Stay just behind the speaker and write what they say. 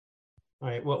All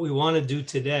right, what we want to do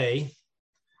today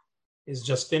is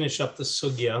just finish up the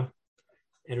sugya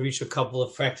and reach a couple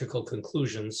of practical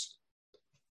conclusions.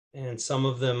 And some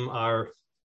of them are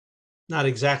not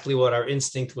exactly what our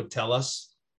instinct would tell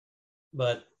us,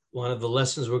 but one of the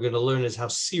lessons we're going to learn is how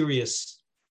serious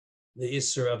the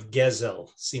Isser of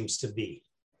Gezel seems to be.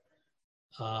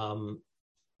 How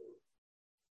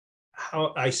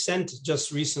I sent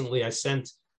just recently, I sent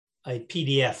a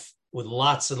PDF with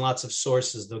lots and lots of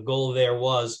sources. The goal there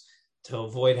was to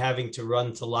avoid having to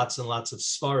run to lots and lots of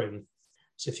svarim.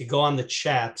 So if you go on the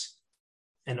chat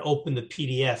and open the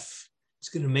PDF, it's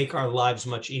going to make our lives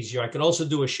much easier. I could also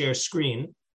do a share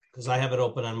screen because I have it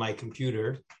open on my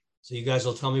computer. So you guys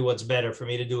will tell me what's better, for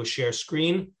me to do a share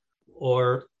screen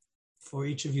or for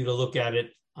each of you to look at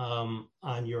it on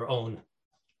your own.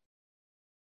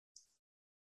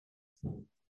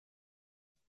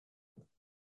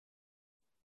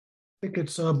 I think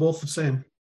it's both the same.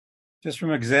 Just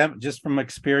from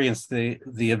experience,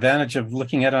 the advantage of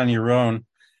looking at it on your own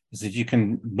is that you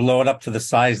can blow it up to the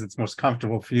size that's most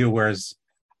comfortable for you, whereas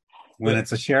when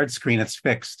it's a shared screen, it's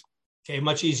fixed. Okay,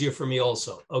 much easier for me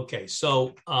also. Okay,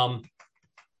 so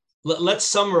let's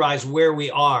summarize where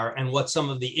we are and what some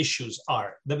of the issues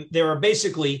are. There are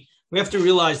basically, we have to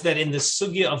realize that in the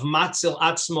sugya of matzil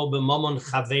atzmo b'mamon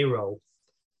chavero,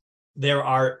 there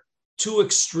are two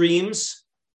extremes,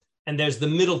 and there's the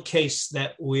middle case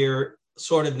that we're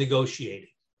sort of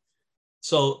negotiating.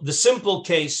 So the simple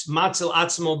case, matzil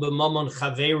atzmo b'mamon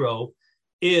chavero,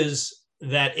 is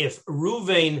that if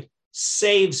Ruvain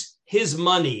saves his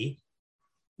money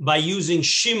by using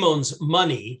Shimon's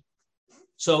money,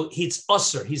 so he's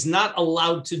usser. He's not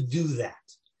allowed to do that.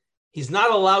 He's not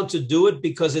allowed to do it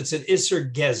because it's an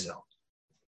Isser Gezel.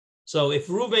 So if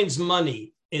Ruvain's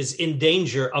money is in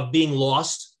danger of being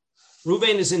lost,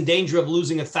 Ruvain is in danger of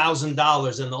losing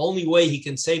 $1,000, and the only way he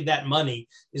can save that money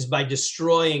is by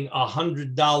destroying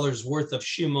 $100 worth of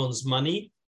Shimon's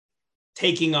money,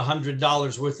 taking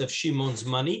 $100 worth of Shimon's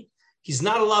money. He's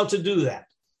not allowed to do that.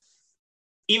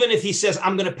 Even if he says,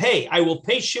 I'm going to pay, I will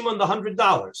pay Shimon the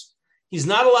 $100. He's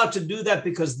not allowed to do that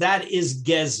because that is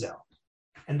Gezel.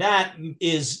 And that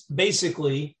is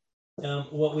basically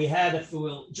what we had. If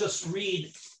we'll just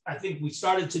read, I think we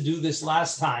started to do this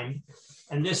last time.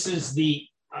 And this is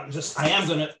I am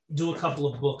going to do a couple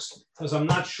of books because I'm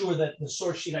not sure that the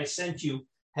source sheet I sent you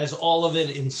has all of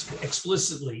it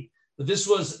explicitly. But this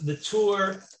was the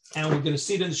tour, and we're going to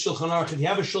see it in the Shulchan Aruch. If you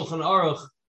have a Shulchan Aruch,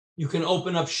 you can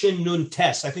open up Shin Nun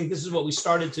Tes. I think this is what we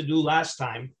started to do last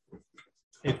time.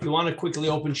 If you want to quickly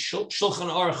open Shulchan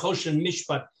Aruch Choshen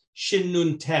Mishpat Shin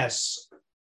Nun Tes,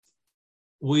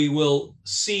 we will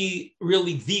see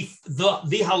really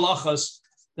the halachas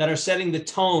that are setting the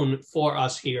tone for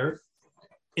us here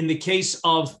in the case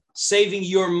of saving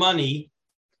your money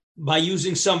by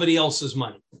using somebody else's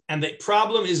money. And the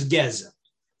problem is Gezel.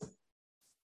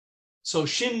 So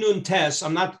Shin Nun Tes,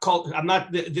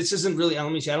 this isn't really,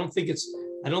 let me see, I don't think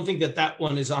that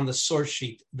one is on the source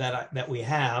sheet that we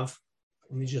have.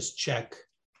 Let me just check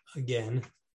again.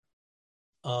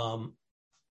 I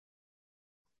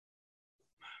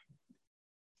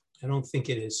don't think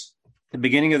it is. The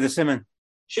beginning of the Simon.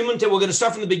 We're going to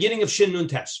start from the beginning of Shin Nun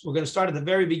Tes. We're going to start at the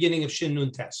very beginning of Shin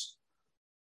Nun Tes.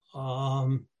 If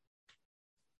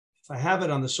I have it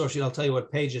on the source sheet, I'll tell you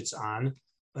what page it's on,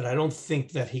 but I don't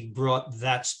think that he brought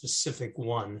that specific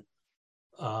one.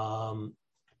 The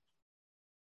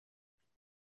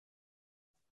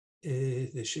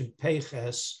Shin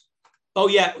Peiches. Oh,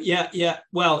 yeah.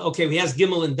 Well, okay, he has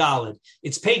Gimel and Daled.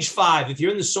 It's page 5. If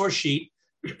you're in the source sheet,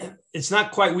 it's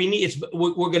not quite,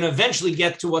 we're going to eventually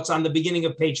get to what's on the beginning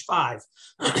of page 5,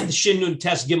 the Shin Nun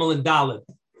Tes, Gimel and Daled.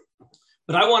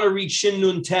 But I want to read Shin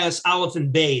Nun Tes, Aleph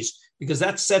and Beis, because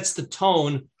that sets the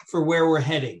tone for where we're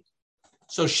heading.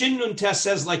 So Shin Nun Tes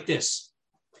says like this: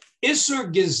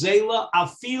 Isur Gezela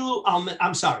afilu,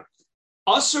 Asur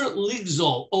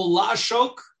ligzol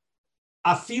olashok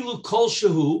afilu kol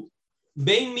shehu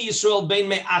bein mi Yisrael bein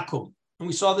me akum. And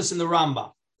we saw this in the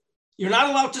Rambam. You're not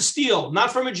allowed to steal,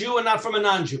 not from a Jew and not from a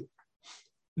non-Jew.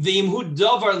 The imhu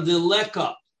davar the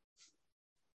leka,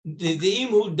 the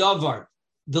imhu davar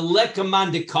the leka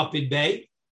man de kapid bay.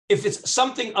 If it's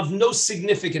something of no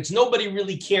significance, nobody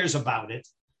really cares about it.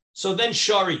 So then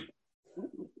shari,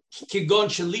 kigon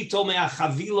shelito mea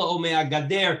chavila o mea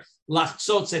gader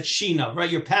lachtzotz et shina. Right,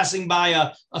 you're passing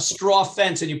by a straw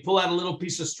fence and you pull out a little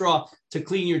piece of straw to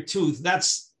clean your tooth.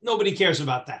 Nobody cares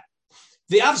about that.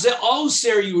 It's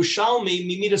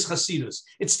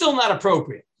still not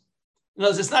appropriate. In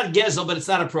other words, it's not gezel, but it's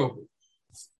not appropriate.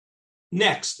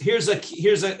 Next, here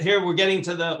we're getting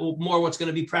to the more what's going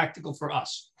to be practical for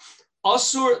us.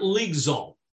 Asur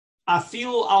ligzol,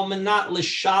 afilu al menat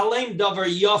l'shalem davar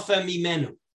yafa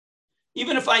mimenu.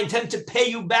 Even if I intend to pay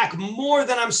you back more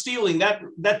than I'm stealing,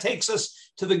 that takes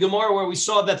us to the Gemara where we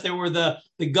saw that there were the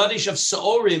Gadish of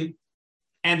Saorim,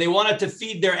 and they wanted to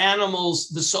feed their animals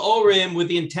the Saorim with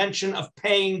the intention of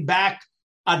paying back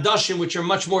Adashim, which are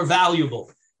much more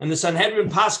valuable. And the Sanhedrin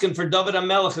Paskin for David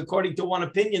HaMelech, according to one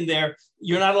opinion there,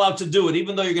 you're not allowed to do it.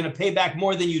 Even though you're going to pay back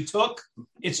more than you took,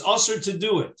 it's also to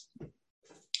do it.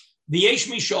 The Yesh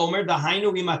Mishomer, the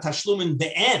Hainu ima tashlumin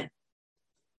be'en.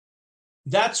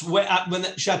 That's when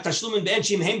Shatashlumin be'en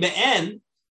shimheim be'en,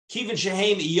 kivin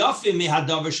sheheim yafim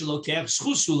mihadavar shelokech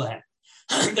schusu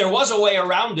lehem. There was a way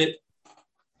around it.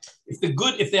 If the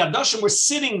Adashim were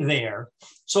sitting there,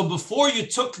 so before you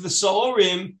took the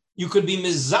Saorim, you could be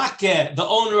mizakeh, the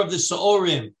owner of the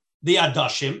Saorim, the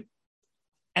Adashim,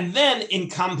 and then in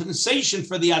compensation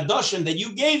for the Adashim that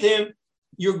you gave him,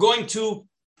 you're going to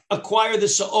acquire the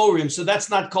Saorim. So that's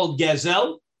not called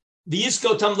Gezel. The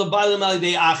Yiskotam L'Bailim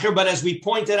Alidei Acher, but as we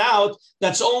pointed out,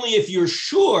 that's only if you're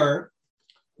sure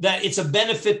that it's a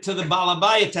benefit to the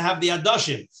Balabaya to have the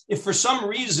Adashim. If for some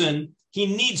reason he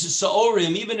needs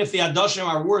Saorim, even if the Adashim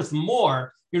are worth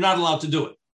more, you're not allowed to do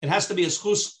it. It has to be a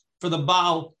schus for the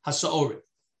Baal HaSaorim.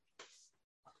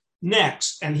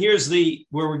 Next, and here's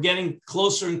where we're getting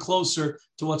closer and closer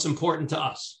to what's important to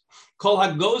us. Kol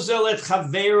hagozel et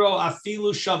chavero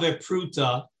afilu shave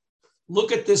pruta.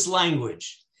 Look at this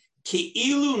language. Ki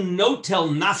ilu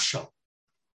notel nafsho.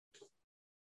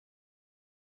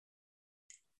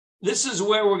 This is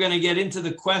where we're going to get into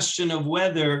the question of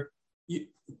whether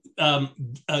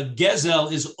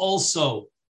Gezel is also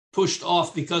pushed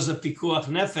off because of Pikuach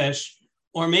Nefesh,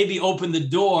 or maybe open the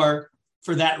door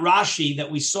for that Rashi that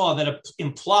we saw that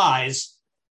implies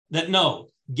that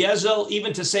no, Gezel,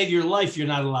 even to save your life, you're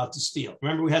not allowed to steal.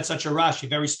 Remember, we had such a Rashi,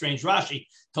 very strange Rashi.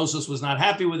 Tosos was not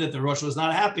happy with it. The Rosh was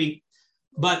not happy.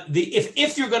 But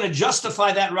if you're going to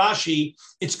justify that Rashi,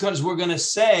 it's because we're going to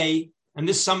say, and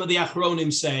this some of the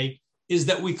Achronim say, is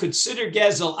that we consider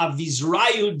Gezel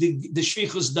avizrayu de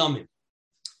shvichus damim.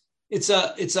 It's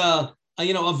a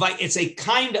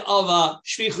kind of a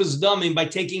shvichus damim by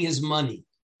taking his money.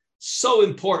 So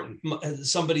important,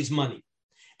 somebody's money.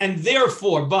 And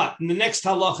therefore, but in the next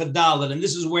halacha dalet, and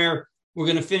this is where we're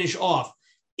going to finish off,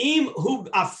 im hu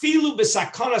afilu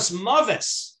b'sakonas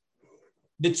maves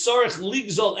b'tzorech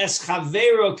ligzol es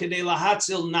chavero kedei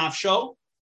lahatzil nafsho,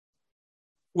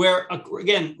 where,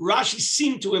 again, Rashi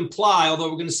seemed to imply, although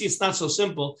we're going to see it's not so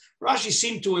simple, Rashi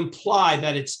seemed to imply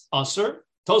that it's asur.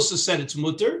 Tosas said it's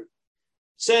mutter.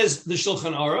 Says the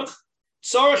Shulchan Aruch,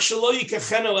 tzorech shelo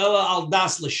yikachenu ela al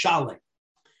das l'shalem.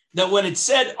 That when it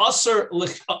said asur,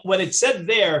 when it said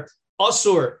there,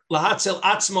 asur lahatzel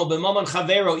atzmo b'mamon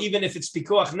chavero, even if it's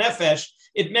pikuach nefesh,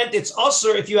 it meant it's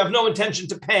asur if you have no intention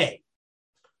to pay.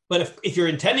 But if you're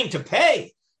intending to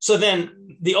pay, so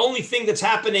then the only thing that's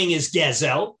happening is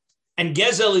gezel, and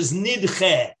gezel is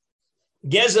nidche.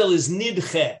 Gezel is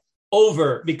nidche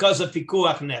over because of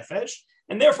pikuach nefesh,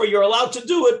 and therefore you're allowed to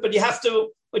do it, but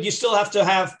you still have to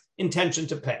have intention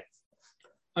to pay.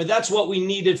 That's what we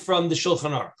needed from the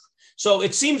Shulchan Aruch. So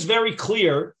it seems very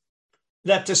clear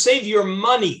that to save your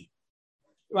money,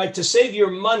 right, to save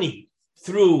your money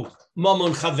through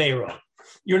mamon chavero,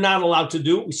 you're not allowed to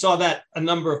do. We saw that a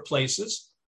number of places.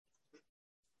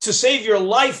 To save your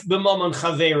life b'mamon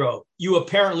chavero, you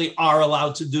apparently are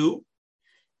allowed to do.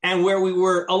 And where we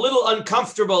were a little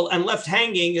uncomfortable and left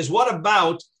hanging is what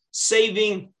about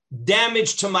saving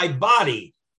damage to my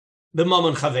body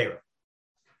b'mamon chavero?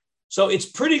 So it's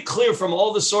pretty clear from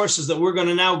all the sources that we're going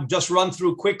to now just run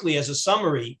through quickly as a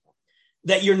summary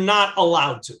that you're not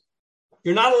allowed to.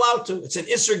 You're not allowed to. It's an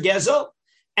Isser Gezel,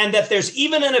 and that there's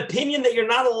even an opinion that you're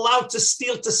not allowed to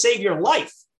steal to save your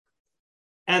life.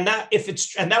 And that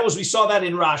we saw that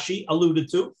in Rashi, alluded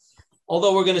to,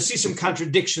 although we're going to see some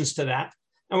contradictions to that.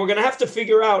 And we're going to have to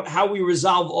figure out how we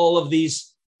resolve all of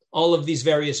these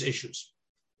various issues.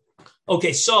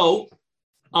 Okay, so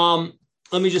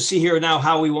let me just see here now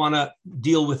how we want to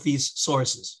deal with these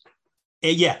sources.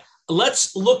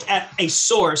 Let's look at a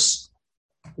source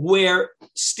where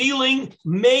stealing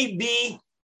may be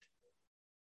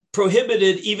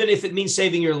prohibited even if it means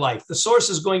saving your life. The source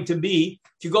is going to be,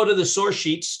 if you go to the source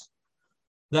sheets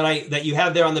that you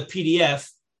have there on the PDF.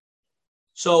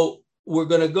 So we're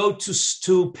going to go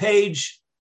to page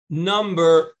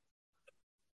number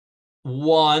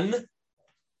 1.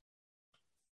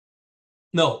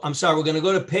 No, I'm sorry. We're going to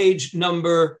go to page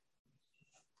number.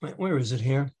 Where is it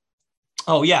here?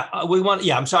 Oh, yeah.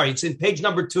 I'm sorry. It's in page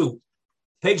number 2.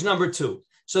 Page number 2.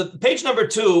 So page number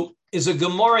 2 is a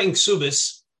Gemara in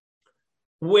Ksubis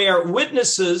where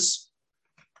witnesses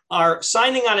are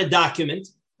signing on a document.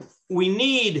 We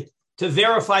need to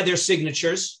verify their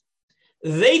signatures.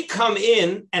 They come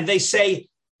in and they say,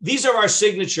 these are our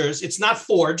signatures. It's not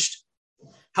forged.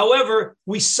 However,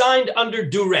 we signed under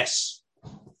duress.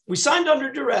 We signed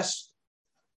under duress.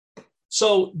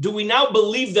 So do we now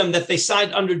believe them that they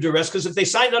signed under duress? Because if they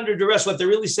signed under duress, what they're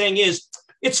really saying is,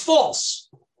 it's false.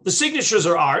 The signatures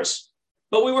are ours,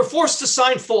 but we were forced to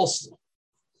sign falsely.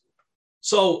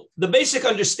 So the basic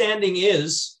understanding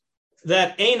is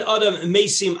that Ein Adam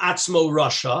Mesim Atzmo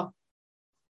Rasha,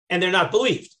 and they're not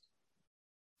believed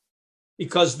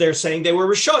because they're saying they were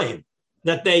Rishoyim,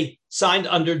 that they signed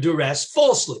under duress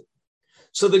falsely.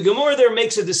 So the Gemara there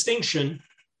makes a distinction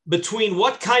between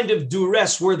what kind of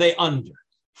duress were they under.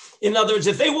 In other words,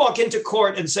 if they walk into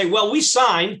court and say, well, we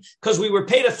signed because we were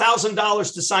paid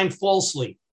 $1,000 to sign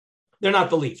falsely, they're not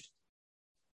believed.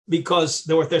 Because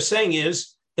what they're saying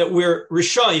is that we're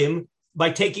Rishoyim by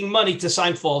taking money to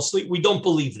sign falsely. We don't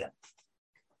believe them.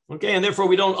 Okay, and therefore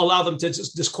we don't allow them to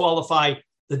disqualify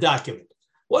the document.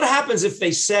 What happens if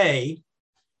they say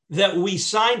that we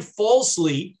signed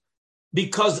falsely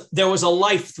because there was a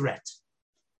life threat?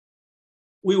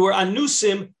 We were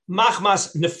anusim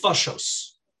machmas nefashos.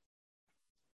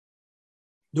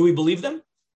 Do we believe them?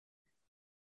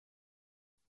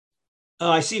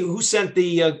 I see who sent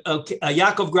the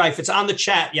Yaakov Greif. It's on the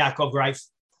chat, Yaakov Greif.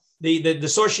 The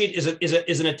source sheet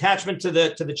is an attachment to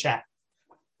the chat,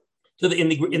 in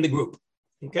the group.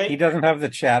 Okay. He doesn't have the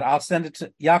chat. I'll send it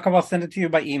to Yaakov. I'll send it to you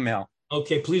by email.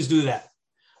 Okay, please do that.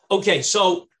 Okay,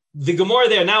 so the Gemara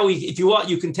there now. If you want,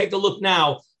 you can take a look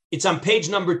now. It's on page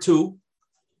number 2.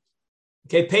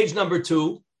 Okay, page number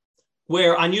 2,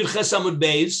 where on Yud Ches Amud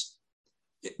Beis,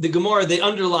 the Gemara, they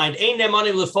underlined, Ein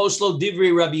nemanim lefoslo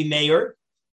divri Rabbi Meir.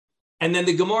 And then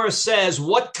the Gemara says,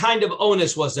 what kind of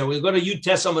onus was there? We're going to Yud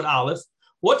Tes Amud Aleph.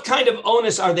 What kind of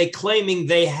onus are they claiming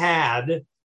they had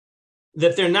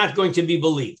that they're not going to be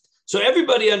believed? So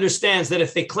everybody understands that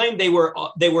if they claim they were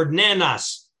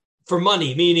nanas for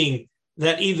money, meaning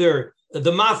that either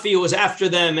the mafia was after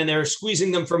them and they're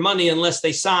squeezing them for money unless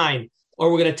they sign, or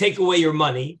we're going to take away your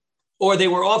money, or they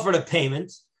were offered a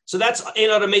payment. So that's Ein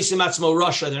Adam Mesim Atzmo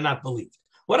Rasha, they're not believed.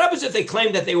 What happens if they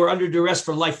claim that they were under duress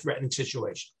for life-threatening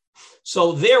situation?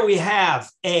 So there we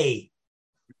have a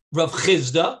Rav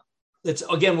Chizda. That's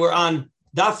again, we're on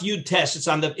Daf Yud Tes.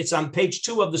 It's on page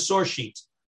 2 of the source sheet,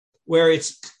 where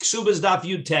it's Ksubas Daf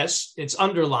Yud Tes. It's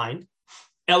underlined.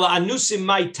 Ela Anusim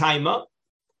Mai Taima.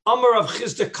 Amar Rav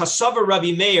Chizda Kasava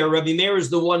Rabbi Meir. Rabbi Meir is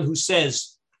the one who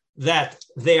says that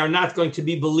they are not going to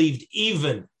be believed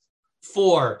even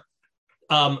for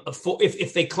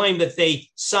if they claim that they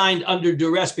signed under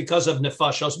duress because of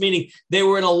nefashos, meaning they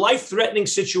were in a life-threatening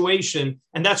situation,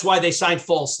 and that's why they signed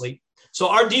falsely. So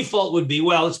our default would be,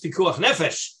 well, it's pikuach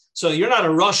nefesh. So you're not a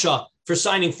rasha for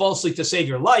signing falsely to save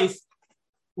your life.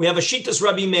 We have a shitas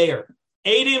Rabbi Meir.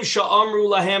 Eidim sha'amru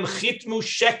lahem chitmu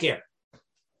sheker.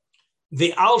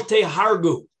 The alte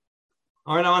hargu.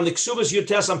 All right, now on the Ksubas Yud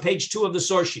Tes on page 2 of the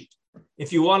source sheet.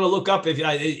 If you want to look up, if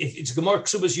it's Gemara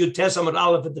Ksubas Yud Tes Amud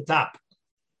Aleph at the top.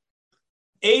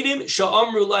 Eidim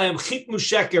sha'amru lahem chitmu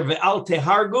sheker ve'al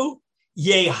tehargu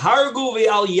yehargu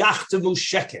ve'al yachtemu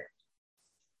sheker.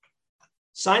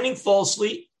 Signing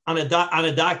falsely on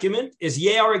a document is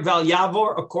ye'areg ve'al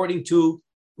yavor according to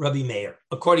Rabbi Meir,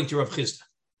 according to Rav Chizda.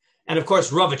 And of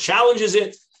course, Rava challenges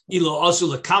it. Ilo asu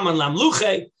lekaman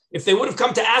lamluche. If they would have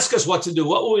come to ask us what to do,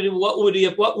 what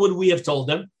would we have told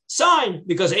them? Sign,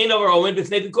 because ein over owen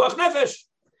b'fnei pikuach nefesh.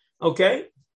 Okay.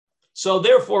 So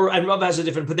therefore, and Rav has a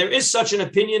different, but there is such an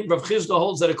opinion. Rav Chizda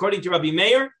holds that according to Rabbi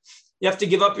Meir, you have to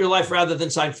give up your life rather than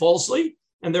sign falsely.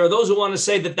 And there are those who want to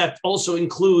say that that also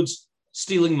includes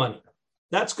stealing money.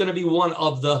 That's going to be one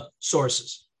of the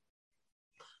sources.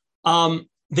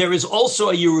 There is also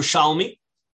a Yerushalmi.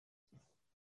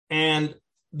 And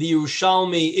the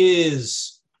Yerushalmi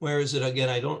is, where is it again?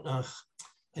 I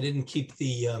didn't keep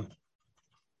the,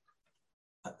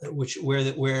 let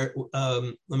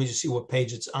me just see what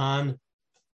page it's on.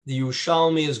 The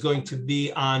Yerushalmi is going to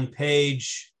be on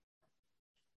page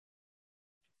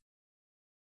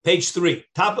 3,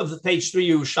 top of the page 3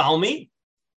 Yerushalmi,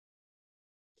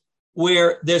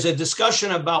 where there's a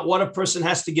discussion about what a person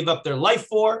has to give up their life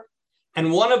for.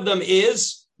 And one of them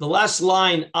is the last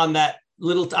line on that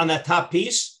top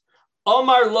piece,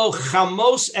 Omar lo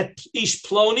chamos et ish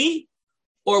ploni,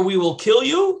 or we will kill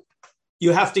you.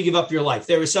 You have to give up your life.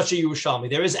 There is such a Yerushalmi.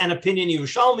 There is an opinion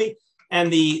Yerushalmi,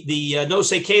 and the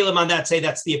Nosei Kalim on that say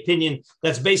that's the opinion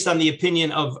that's based on the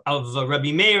opinion of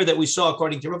Rabbi Meir that we saw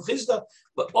according to Rav Chizda.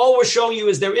 But all we're showing you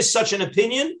is there is such an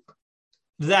opinion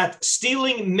that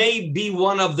stealing may be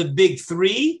one of the big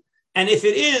 3, And if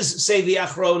it is, say the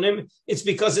Achronim, it's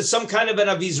because it's some kind of an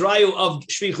avizrayu of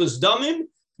shvichus damim,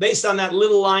 based on that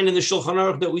little line in the Shulchan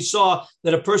Aruch that we saw,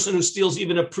 that a person who steals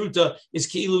even a pruta is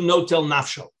ki'ilu notel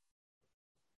nafsho.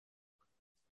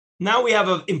 Now we have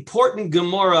an important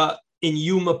Gemara in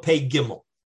Yuma Pei Gimel.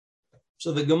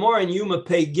 So the Gemara in Yuma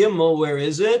Pei Gimel, where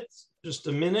is it? Just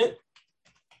a minute.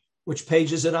 Which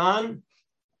page is it on?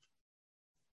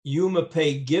 Yuma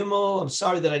Pei Gimel. I'm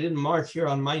sorry that I didn't mark here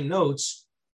on my notes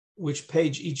which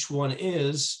page each one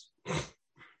is.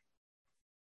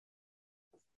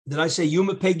 Did I say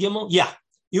Yuma Pei Gimel? Yeah,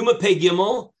 Yuma Pei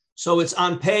Gimel. So it's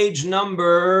on page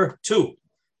number 2.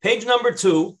 Page number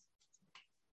 2.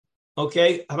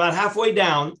 Okay, about halfway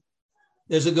down,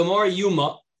 there's a Gemara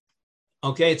Yuma.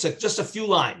 Okay, it's just a few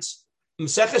lines.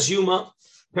 Maseches Yuma,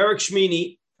 Perek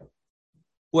Shmini,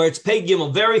 where it's Pei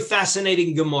Gimel. Very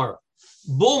fascinating Gemara.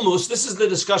 Bulmus, this is the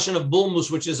discussion of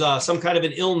bulmus, which is some kind of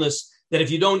an illness that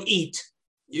if you don't eat,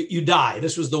 you die.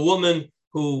 This was the woman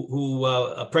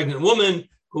a pregnant woman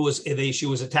she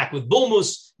was attacked with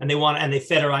bulmus, and they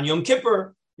fed her on Yom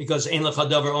Kippur because ein lecha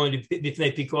davar only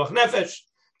b'fnei pikuach nefesh.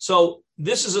 So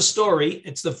this is a story.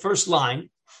 It's the first line.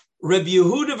 Rabbi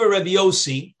Yehuda v'Rabbi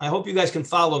Yossi. I hope you guys can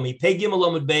follow me. Pei Gimel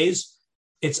Amud Beis.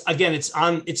 It's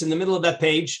in the middle of that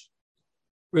page.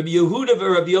 Rabbi Yehuda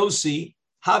v'Rabbi Yossi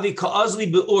havi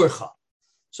ka'azli be'urcha.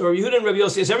 So Rabbi Yehuda and Rabbi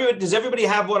Yossi. Does everybody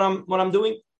have what I'm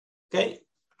doing? Okay.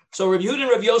 So Rabbi Yehuda and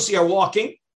Rabbi Yossi are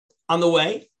walking on the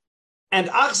way, and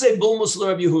achze bulmus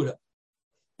Rabbi Yehuda.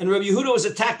 And Rabbi Yehuda was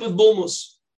attacked with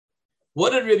bulmus. What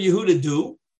did Rabbi Yehuda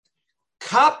do?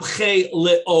 Kapche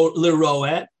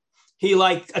leroeh. He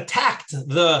attacked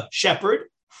the shepherd,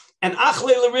 and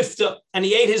achle lerifta, and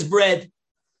he ate his bread.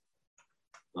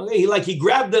 Okay, he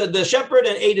grabbed the shepherd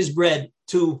and ate his bread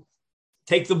to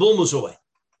take the bulmus away.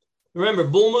 Remember,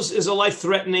 bulmus is a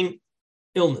life-threatening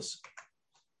illness.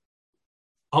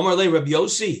 Amar le Rabbi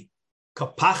Yossi,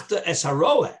 kapachta es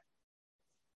haroeh.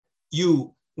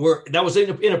 That was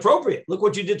inappropriate. Look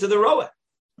what you did to the roeh.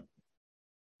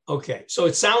 Okay, so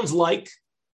it sounds like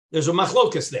there's a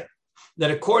machlokas there,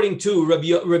 that according to Rabbi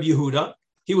Yehuda,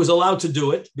 he was allowed to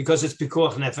do it because it's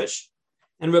pikuach nefesh,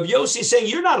 and Rabbi Yossi is saying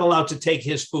you're not allowed to take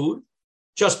his food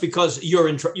just because you're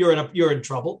in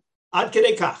trouble. Ad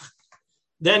kedei kach.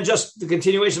 Then just the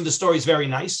continuation of the story is very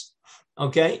nice.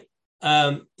 Okay,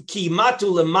 ki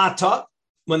matu lemata.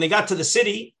 When they got to the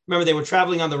city, remember they were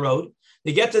traveling on the road.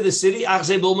 They get to the city.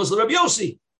 Achze bulmus Rabbi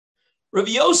Yossi.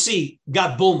 Rabbi Yossi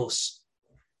got bulmus.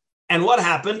 And what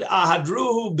happened?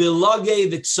 Ahadruhu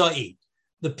bilage v'tzai.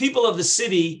 The people of the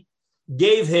city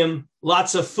gave him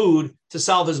lots of food to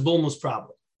solve his bulmus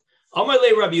problem. Amar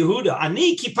le Rabbi Yehuda,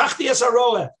 ani kipachti es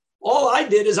haroeh. All I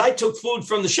did is I took food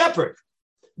from the shepherd.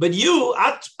 But you,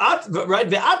 right,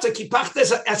 ve'ata kipachti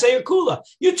es hayakula.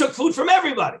 You took food from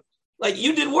everybody. Like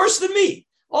you did worse than me.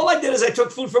 All I did is I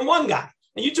took food from one guy,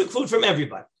 and you took food from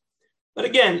everybody. But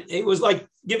again, it was like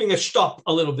giving a stop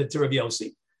a little bit to Rabbi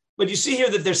Yossi. But you see here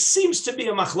that there seems to be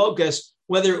a machlokas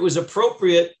whether it was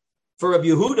appropriate for Rabbi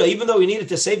Yehuda, even though he needed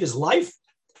to save his life,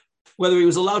 whether he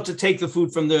was allowed to take the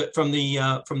food from the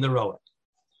roeh.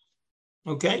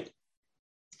 Okay.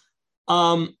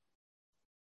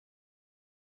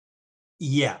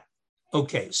 Yeah.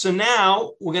 Okay. So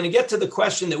now we're going to get to the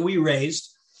question that we raised.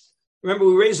 Remember,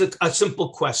 we raised a simple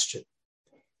question.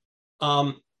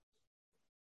 A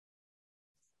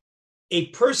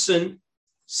person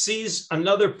sees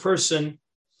another person.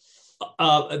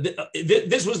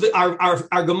 This was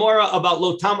our Gemara about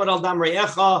lo tamad al dam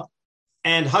re'echa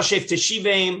and hashef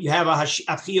teshivim. You have a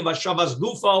chiyav hashavas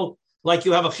gufo, like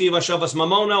you have a chiyav hashavas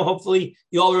mamono. Hopefully,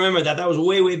 you all remember that. That was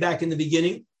way back in the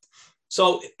beginning.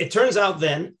 So it turns out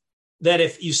then that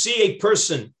if you see a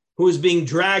person who is being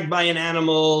dragged by an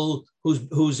animal who's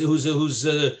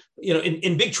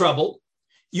in big trouble,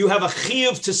 you have a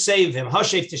chiyav to save him.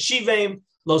 Hashef teshivim.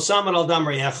 Lo samad al dam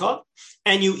re'echa,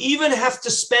 and you even have to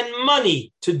spend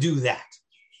money to do that.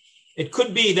 It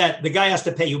could be that the guy has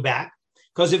to pay you back,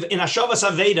 because if in Hashavas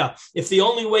Aveda, if the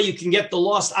only way you can get the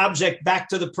lost object back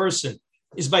to the person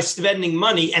is by spending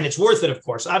money, and it's worth it, of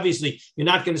course. Obviously, you're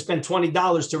not going to spend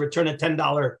 $20 to return a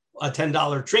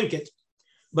 $10 trinket.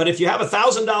 But if you have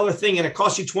 $1,000 thing and it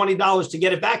costs you $20 to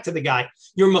get it back to the guy,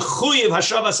 you're mechuyev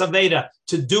Hashavas Aveda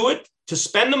to do it, to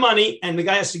spend the money, and the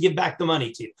guy has to give back the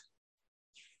money to you.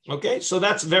 Okay, so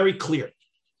that's very clear.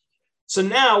 So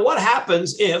now what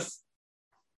happens if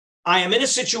I am in a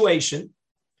situation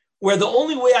where the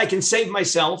only way I can save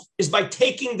myself is by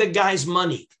taking the guy's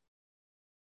money?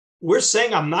 We're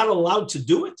saying I'm not allowed to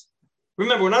do it.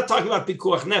 Remember, we're not talking about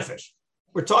pikuach nefesh.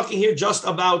 We're talking here just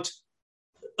about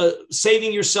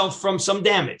saving yourself from some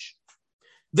damage.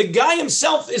 The guy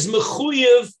himself is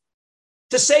mechuyev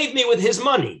to save me with his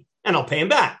money, and I'll pay him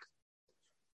back.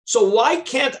 So why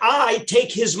can't I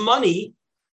take his money?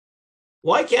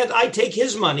 Why can't I take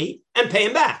his money and pay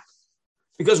him back?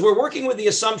 Because we're working with the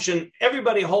assumption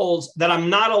everybody holds that I'm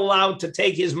not allowed to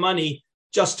take his money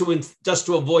just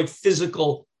to avoid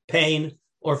physical pain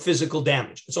or physical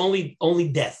damage. It's only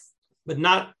death, but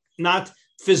not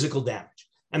physical damage.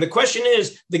 And the question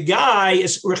is, the guy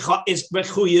is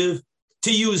mechuyev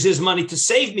to use his money to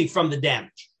save me from the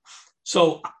damage.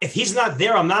 So if he's not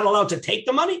there, I'm not allowed to take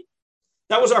the money.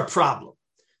 That was our problem.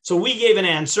 So we gave an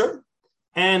answer,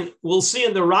 and we'll see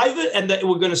in the Raiva, and that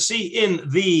we're going to see in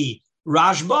the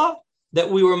Rashba that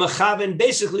we were mechaven.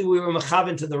 Basically, we were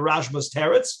mechaven to the Rashba's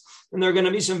teretz, and there are going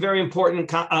to be some very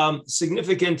important,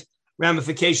 significant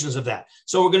ramifications of that.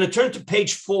 So we're going to turn to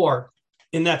page 4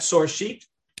 in that source sheet.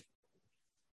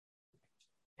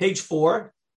 Page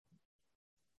 4.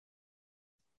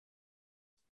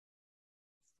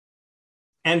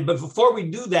 But before we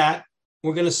do that,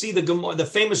 we're going to see the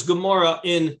famous Gemara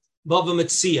in Bava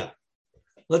Metzia.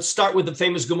 Let's start with the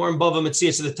famous Gemara in Bava Metzia.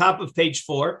 It's at the top of page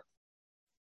 4.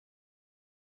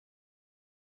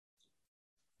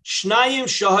 Shnayim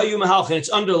shahayu mehalchin.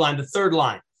 It's underlined, the third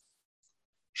line.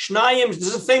 Shnayim. This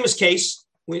is a famous case.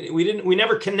 We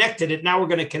never connected it. Now we're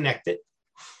going to connect it.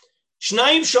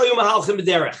 Shnayim shahayu mehalchin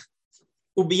b'derech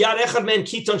ubiyad echad men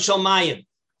kiton shel mayim.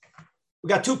 We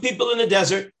got two people in the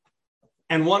desert,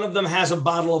 and one of them has a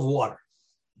bottle of water.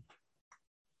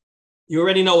 You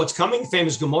already know what's coming.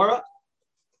 Famous Gemara.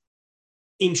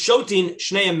 Im shotin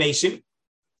shneim mesim.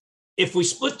 If we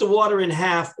split the water in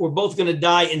half, we're both going to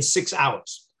die in 6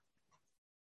 hours.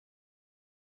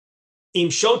 Im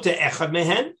shota echad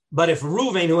mehen. But if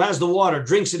Ruvain, who has the water,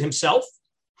 drinks it himself,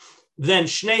 then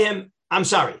shneim. I'm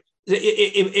sorry.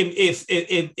 If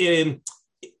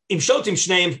im shotim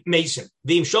shneim mesim,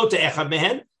 v'im shota echad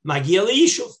mehen magia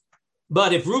leishuv.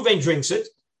 But if Ruvain drinks it,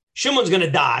 Shimon's going to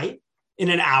die in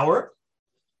an hour,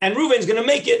 and Ruvain's going to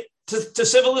make it to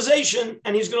civilization,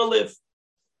 and he's going to live.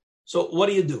 So what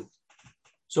do?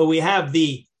 So we have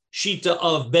the Shita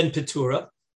of Ben Petura,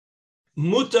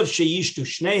 Mutav sheyishtu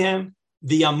shnehem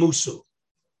v'yamusu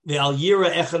v'al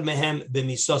yira echad mehem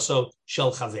b'misoso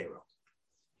shel chavero.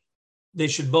 They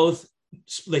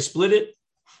split it,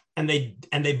 and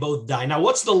they both die. Now,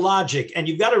 what's the logic? And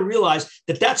you've got to realize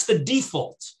that that's the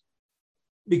default,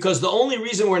 because the only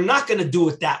reason we're not going to do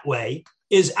it that way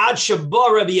is Ad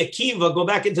Shabbar Rabbi Akiva, go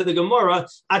back into the Gemara,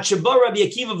 Ad Shabbar Rabbi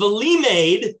Akiva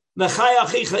v'limeid v'chay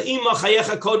achicha ima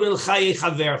chayecha kodmin l'chaye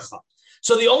chavercha.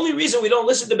 So the only reason we don't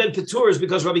listen to Ben Petur is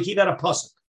because Rabbi Akiva had a pasuk.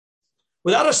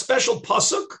 Without a special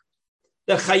pasuk,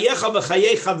 the chayecha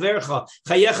v'chaye chavercha,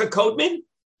 chayecha kodmin,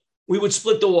 we would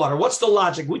split the water. What's the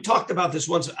logic? We talked about this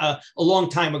once a long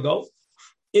time ago,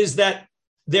 is that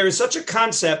there is such a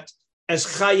concept as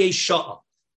chaye sha'ah.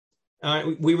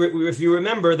 If you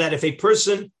remember that if a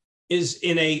person is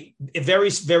in a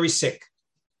very, very sick,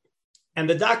 and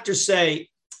the doctors say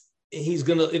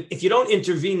if you don't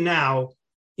intervene now,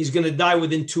 he's going to die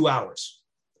within 2 hours.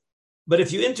 But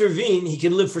if you intervene, he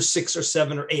can live for 6 or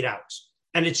 7 or 8 hours.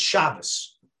 And it's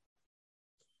Shabbos.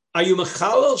 Are you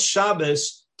mechalel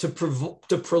Shabbos to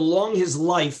prolong his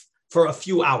life for a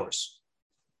few hours?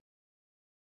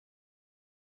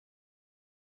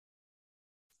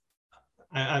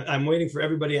 I'm waiting for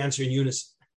everybody to answer in unison.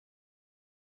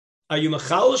 Are you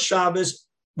mechalel Shabbos,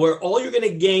 where all you're going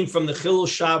to gain from the chilul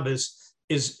Shabbos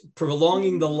is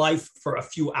prolonging the life for a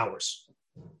few hours?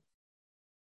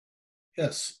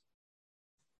 Yes.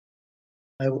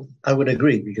 I would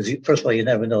agree, because first of all, you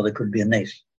never know, there could be a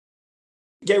nace.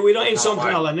 Okay, we don't ain't something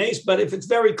ala nace, but if it's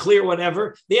very clear,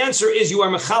 whatever, the answer is you are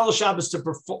mechalel Shabbos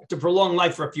to prolong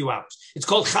life for a few hours. It's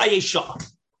called chaye sha'ah.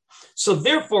 So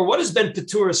therefore, what is Ben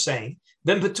Petura saying?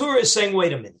 Ben Petura is saying,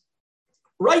 wait a minute.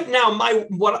 Right now, my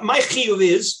chiyuv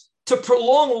is to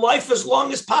prolong life as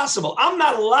long as possible. I'm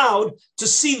not allowed to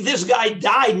see this guy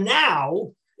die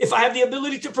now if I have the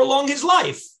ability to prolong his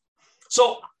life.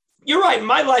 So you're right,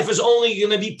 my life is only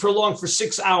going to be prolonged for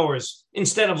 6 hours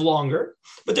instead of longer.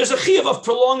 But there's a chiyuv of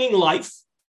prolonging life,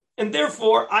 and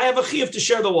therefore I have a chiyuv to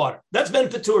share the water. That's Ben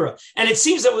Petura. And it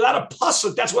seems that without a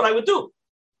pasuk, that's what I would do.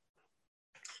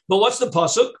 But what's the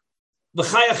pasuk?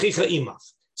 V'chay achicha imach.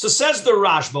 So says the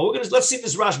Rashba. Let's see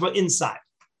this Rashba inside.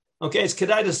 Okay, it's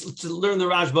kedai to learn the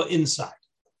Rashba inside.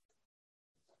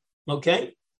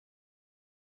 Okay.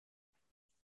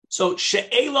 So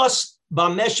she'elos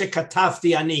b'meshe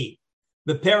katafti ani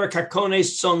b'perek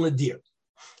hakones tzon ledir.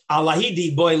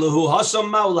 Alahidi boy lehu hasam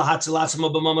ma'u lahatzelatzmo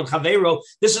b'mamon chavero.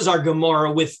 This is our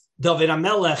Gemara with David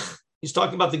HaMelech. He's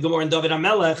talking about the Gemara in David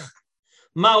HaMelech.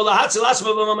 What's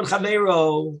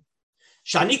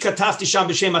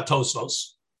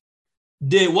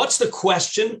the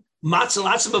question?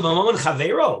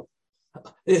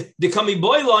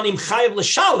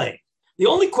 The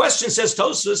only question, says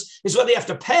Tosfos, is whether you have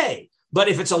to pay. But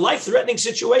if it's a life-threatening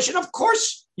situation, of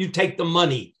course you take the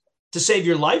money to save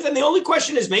your life. And the only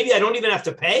question is, maybe I don't even have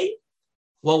to pay?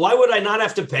 Well, why would I not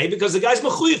have to pay? Because the guy's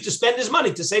mechuyev to spend his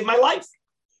money to save my life.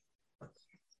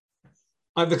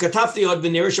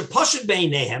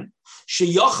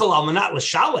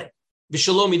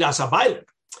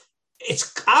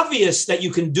 It's obvious that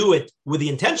you can do it with the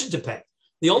intention to pay.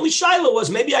 The only shaila was,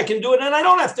 maybe I can do it and I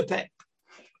don't have to pay.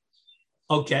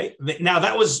 Okay, now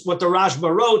that was what the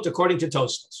Rashba wrote according to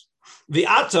Tosfos. The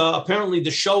Atta, apparently the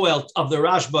Shoel of the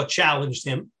Rashba challenged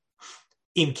him.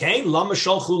 Im kain lama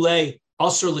sholchule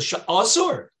asur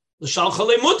asur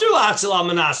l'shalchale muter lahatzil al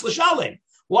manas l'shalem.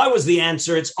 Why was the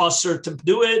answer it's asur to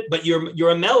do it, but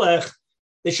you're a melech?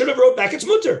 They should have wrote back it's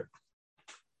muter.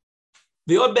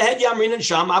 V'od behed yamrin and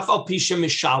sham afal pisha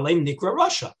mishalem nikra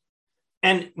rasha.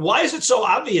 And why is it so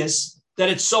obvious that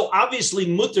it's so obviously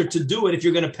muter to do it if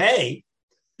you're going to pay?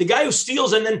 The guy who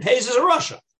steals and then pays is a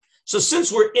rasha. So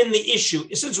since we're in the issue,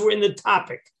 since we're in the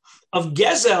topic of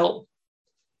gezel,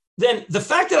 then the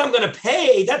fact that I'm going to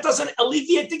pay, that doesn't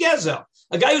alleviate the gezel.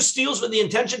 A guy who steals with the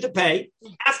intention to pay,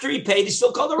 after he paid, he's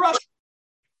still called a rasha.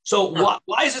 So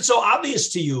why is it so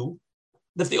obvious to you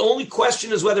that the only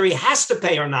question is whether he has to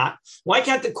pay or not? Why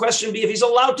can't the question be if he's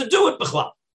allowed to do it,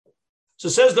 b'chlal? So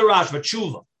says the Rashba,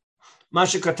 tshuva,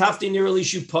 masha katafti nirali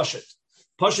shu poshet.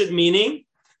 Poshet meaning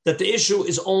that the issue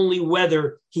is only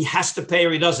whether he has to pay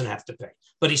or he doesn't have to pay,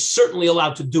 but he's certainly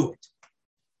allowed to do it.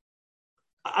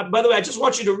 By the way, I just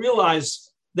want you to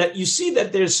realize that you see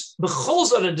that there's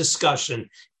a discussion,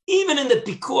 even in the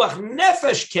pikuach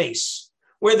nefesh case,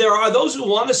 where there are those who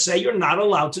want to say you're not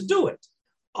allowed to do it.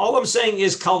 All I'm saying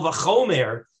is kal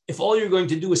vachomer, if all you're going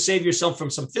to do is save yourself from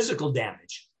some physical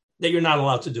damage, that you're not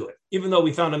allowed to do it. Even though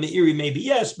we found a meiri maybe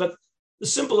yes, but the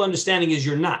simple understanding is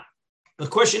you're not. The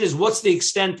question is, what's the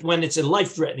extent when it's a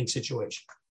life-threatening situation?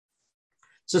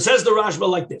 So it says the Rashba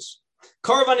like this.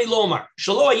 Karvani Lomar,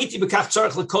 the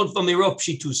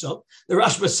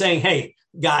Rashba is saying, hey,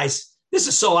 guys, this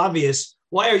is so obvious.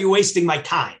 Why are you wasting my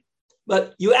time?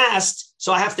 But you asked,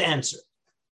 so I have to answer.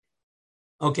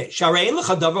 Okay. The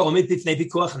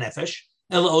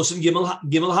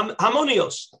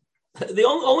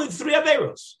only three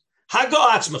averos.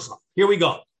 Here we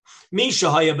go.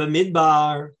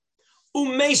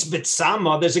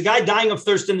 There's a guy dying of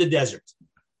thirst in the desert.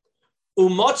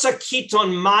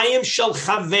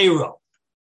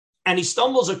 And he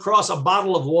stumbles across a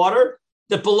bottle of water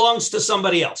that belongs to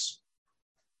somebody else.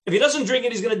 If he doesn't drink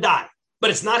it, he's going to die.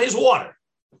 But it's not his water.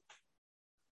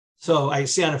 So I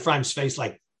see on Ephraim's face,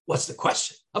 like, what's the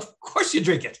question? Of course you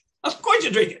drink it. Of course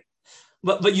you drink it.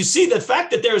 But you see the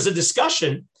fact that there is a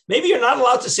discussion. Maybe you're not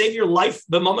allowed to save your life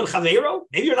b'momen chaveiro.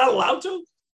 Maybe you're not allowed to.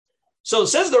 So it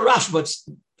says the Rashba, it's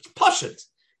pashut,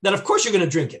 that of course you're going to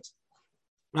drink it.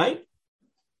 Right?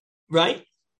 Right?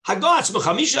 I'm going to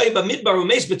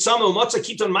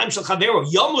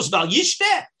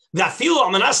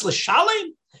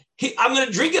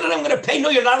drink it and I'm going to pay. No,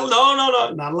 you're not.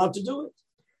 No, not allowed to do it.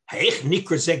 If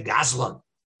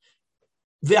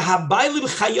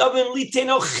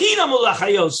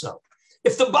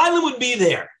the Bailim would be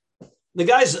there, the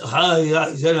guy's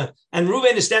and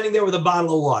Reuben is standing there with a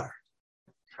bottle of water.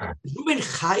 Is Reuben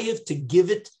chayiv to give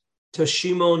it to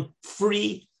Shimon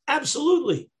free?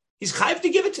 Absolutely, he's chayiv to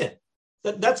give it to him.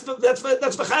 That's al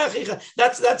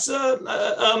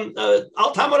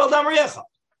tamar al damariyecha.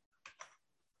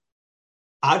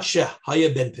 Ad haya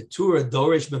ben petura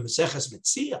dorish b'meseches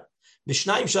metzia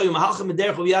b'shnayim shal yomachalchem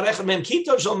b'derech v'yarechad mem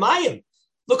kito shal mayim.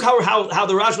 Look how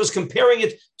the Rash was comparing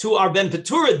it to our ben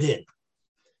petura din.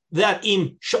 That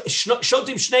im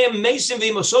shotim shneim meisim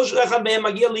v'imososh echad mehem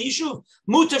magia liishuv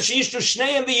mutav sheishtu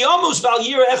shneim v'yomus v'al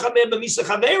yir echad mehem b'misa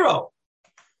chavero.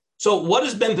 So what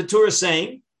is Ben Petura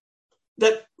saying?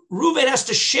 That Reuven has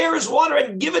to share his water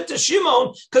and give it to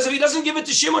Shimon, because if he doesn't give it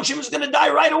to Shimon, Shimon's going to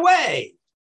die right away.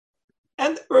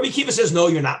 And Rabbi Kiva says, no,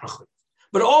 you're not mechuyev.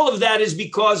 But all of that is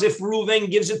because if Reuven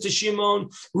gives it to Shimon,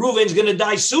 Reuven's going to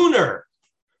die sooner.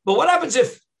 But what happens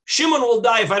if Shimon will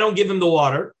die if I don't give him the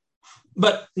water?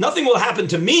 But nothing will happen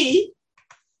to me,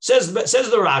 says the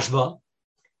Rashba.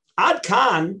 Ad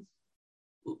kan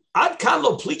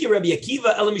lo pligi Rabbi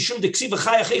Akiva ela mishum deksiva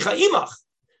chayachecha imach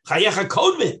chayecha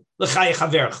kodmin lechayecha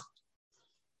verch.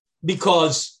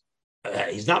 Because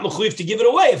he's not mechuyev to give it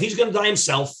away if he's going to die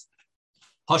himself.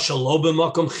 Hashalo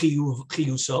b'makom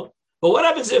chiyuso. But what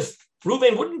happens if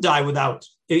Reuven wouldn't die without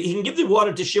He can give the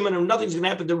water to Shimon and nothing's going to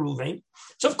happen to Reuven.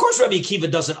 So, of course, Rabbi Akiva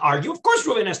doesn't argue. Of course,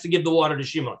 Reuven has to give the water to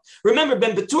Shimon. Remember,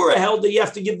 Ben Petura held that you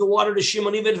have to give the water to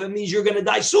Shimon even if it means you're going to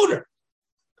die sooner.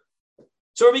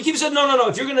 So Rabbi Akiva said, no.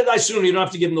 If you're going to die sooner, you don't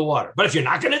have to give him the water. But if you're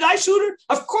not going to die sooner,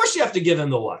 of course you have to give him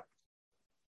the water.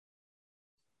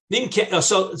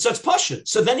 So it's Pashut.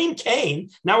 So then in Cain,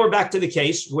 now we're back to the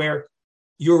case where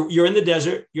you're in the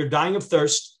desert, you're dying of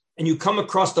thirst, and you come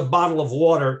across the bottle of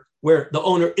water where the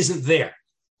owner isn't there.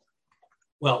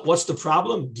 Well, what's the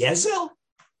problem? Gezel?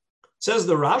 Says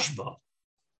the Rashba.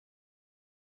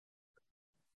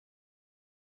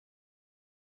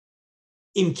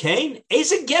 In Cain,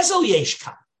 eze gezel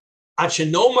yeshkan.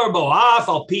 Achenomer boaf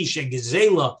al pisha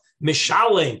gezela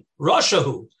mishalem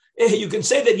rashahu. You can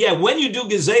say that, when you do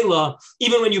gezela,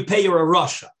 even when you pay, you're a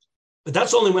rasha. But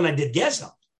that's only when I did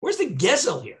gezel. Where's the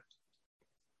gezel here?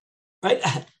 Right?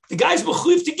 The guy's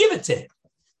mechuyev to give it to him.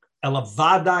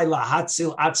 Elavadai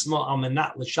lahatzil atzmo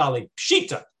almenat l'shalem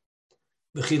pshita.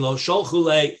 V'chilo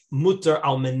sholchule muter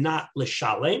almenat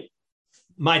l'shalem.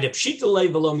 My de pshita le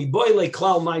v'lo mi boy le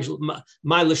klal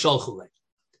my l'sholchule.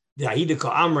 The aida ko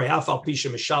amre afal pisha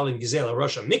mishalem gizela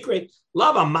rosha mikre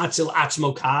lava matzil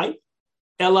atzmo kai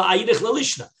ela aidich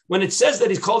lelishna. When it says that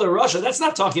he's called a rasha, that's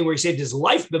not talking where he saved his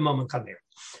life b'mamon kaver.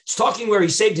 It's talking where he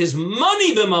saved his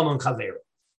money b'mamon kaver.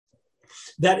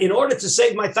 That in order to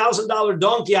save my $1,000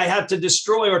 donkey, I had to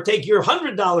destroy or take your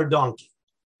 $100 donkey.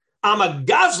 I'm a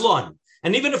gazlon.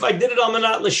 And even if I did it on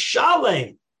Manat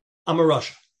L'Shalem, I'm a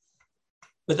rasha.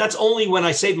 But that's only when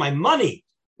I save my money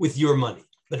with your money.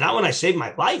 But not when I save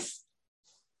my life.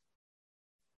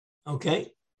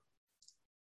 Okay.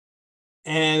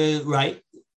 And right.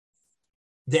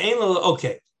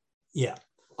 Okay. Yeah.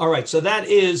 All right. So that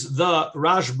is the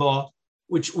Rashba,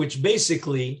 which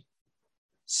basically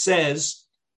says,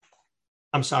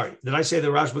 I'm sorry, did I say the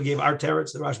Rashba gave our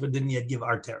teretz? The Rashba didn't yet give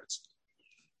our teretz.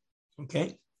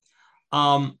 Okay.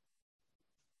 But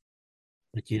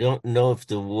you don't know if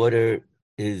the water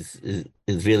is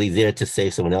really there to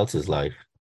save someone else's life.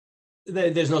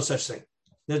 There's no such thing.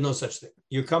 There's no such thing.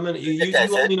 You're coming, you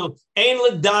only know, Ein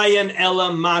l'dayan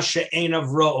ela masha ein of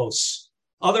ro'os.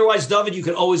 Otherwise, David, you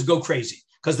could always go crazy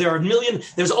because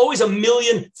there's always a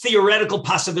million theoretical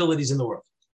possibilities in the world.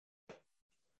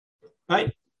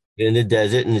 Right? In the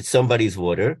desert, and it's somebody's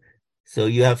water, so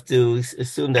you have to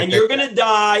assume that. And you're going to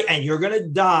die,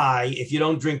 if you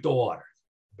don't drink the water.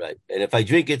 Right, and if I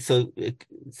drink it,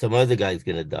 some other guy's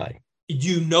going to die. Do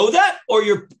you know that, or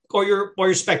you're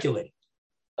speculating?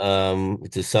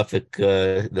 It's a suffix,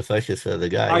 the fascist of the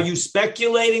guy. Are you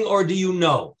speculating, or do you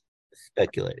know?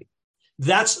 Speculating.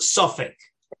 That's suffix.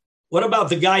 What about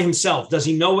the guy himself? Does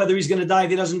he know whether he's going to die if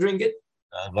he doesn't drink it?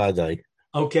 Vadai.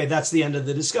 Okay, that's the end of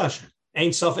the discussion.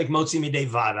 Ain't suffix motzi midei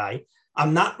vadai.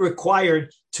 I'm not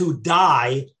required to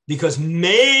die because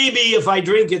maybe if I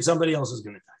drink it, somebody else is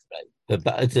going to die. Right.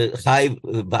 But it's a high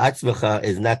ba'atzmacha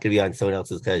is not going to be on someone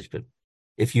else's cheshbon.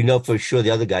 If you know for sure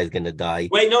the other guy is going to die.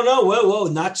 Wait, no, whoa,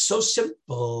 not so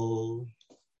simple.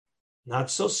 Not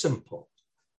so simple.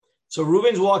 So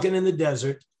Reuben's walking in the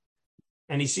desert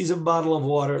and he sees a bottle of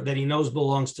water that he knows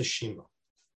belongs to Shimon.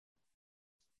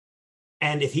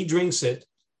 And if he drinks it,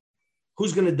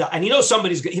 who's going to die? And he knows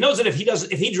he knows that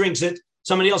if he drinks it,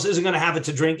 somebody else isn't going to have it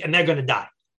to drink and they're going to die.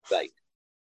 Right.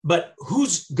 But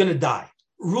who's going to die?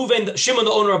 Reuven, Shimon,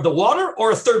 the owner of the water,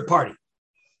 or a third party?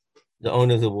 The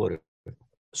owner of the water.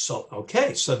 So,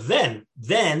 okay. So then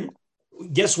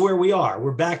guess where we are?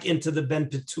 We're back into the Ben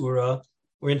Petura.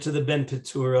 We're into the Ben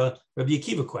Petura Rabbi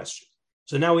Akiva question.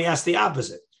 So now we ask the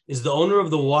opposite. Is the owner of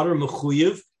the water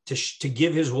mechuyev to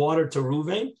give his water to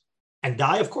Reuven and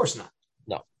die? Of course not.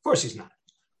 No. Of course he's not.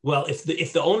 Well, if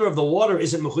the owner of the water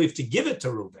isn't mechuyev to give it to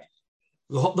Reuven,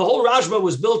 the whole Rashba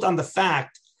was built on the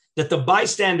fact that the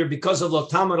bystander, because of lo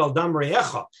tamar al dam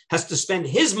re'echa, has to spend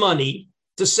his money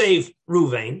to save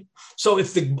Reuven. So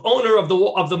if the owner of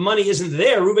the money isn't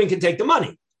there, Reuven can take the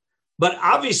money. But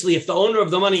obviously, if the owner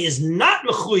of the money is not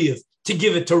mechuyev to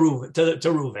give it to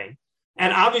Reuven,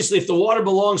 and obviously, if the water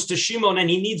belongs to Shimon and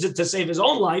he needs it to save his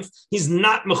own life, he's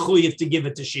not mechuyev to give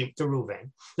it to Reuven.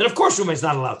 Then, of course, Reuven is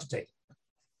not allowed to take it.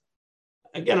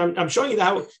 Again, I'm showing you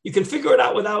how you can figure it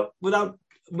out without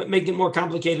making it more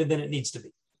complicated than it needs to be.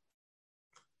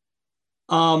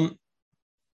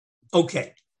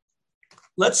 Okay.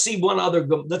 Let's see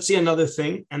another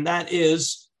thing, and that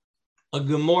is a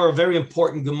Gemara, a very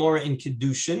important Gemara in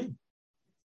Kedushin.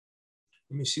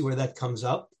 Let me see where that comes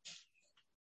up.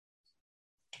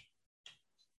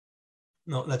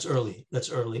 No, that's early. It's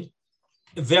a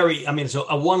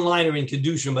one-liner in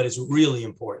Kedushin, but it's really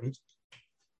important.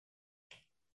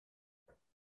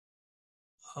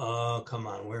 Come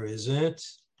on, where is it?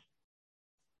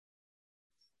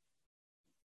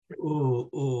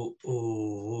 Ooh.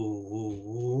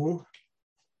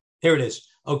 Here it is.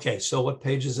 Okay, so what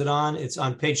page is it on? It's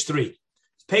on page 3.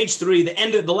 Page 3, the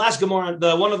end of the last Gemara,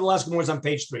 one of the last Gemaras on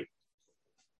page 3.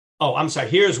 Oh, I'm sorry.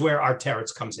 Here's where our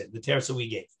teretz comes in, the teretz that we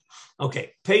gave.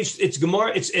 Okay, it's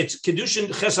Gemara, it's Kedushin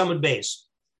Ches Amud Beis.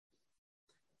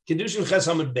 Kedushin Ches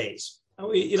Amud Beis.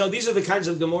 These are the kinds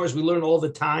of Gemaras we learn all the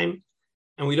time,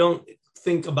 and we don't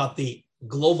think about the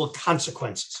global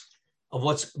consequences of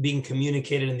what's being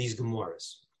communicated in these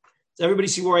Gemaras. Does everybody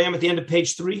see where I am at the end of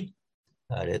page 3?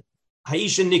 Got it.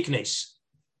 Haisha Niknes.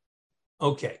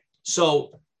 Okay,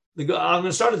 so I'm going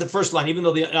to start at the first line, even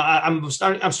though I'm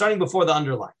starting before the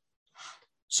underline.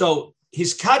 So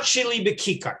his katshili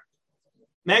bekikar.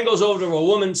 Man goes over to a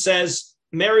woman, says,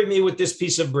 "Marry me with this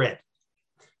piece of bread."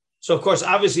 So of course,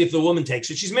 obviously, if the woman takes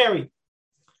it, she's married.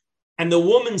 And the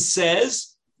woman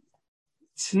says,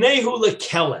 "Tnehu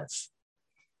lekelev."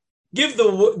 Give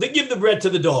the bread to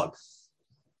the dog.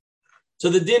 So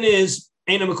the din is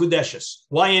Eina Mekudeshes.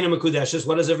 Why Eina Mekudeshes?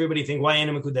 What does everybody think? Why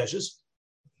Eina Mekudeshes?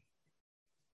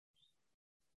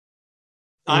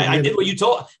 I did what you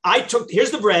told.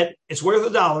 Here's the bread. It's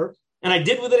worth $1, and I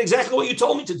did with it exactly what you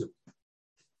told me to do.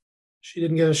 She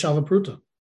didn't get a shalapruta.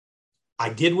 I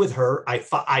did with her. I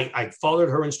followed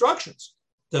her instructions.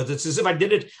 So it's as if I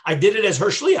did it as her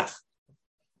shliach.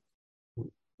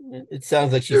 It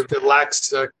sounds like she's. It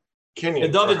lacks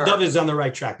kinyan. David is on the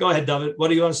right track. Go ahead, David. What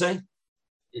do you want to say?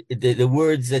 The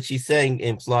words that she's saying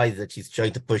implies that she's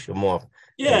trying to push him off.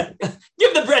 Yeah,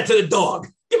 give the bread to the dog.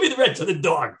 Give me the bread to the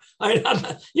dog.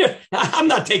 I'm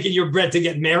not taking your bread to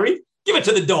get married. Give it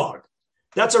to the dog.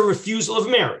 That's a refusal of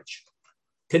marriage.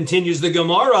 Continues the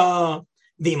Gemara.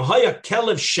 V'imhaya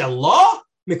kelev shelah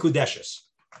mikudeshes.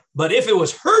 But if it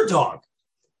was her dog,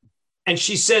 and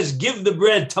she says, "Give the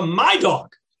bread to my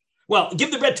dog," well,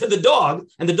 give the bread to the dog,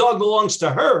 and the dog belongs to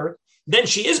her, then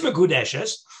she is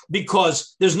mikudeshes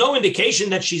because there's no indication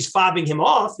that she's fobbing him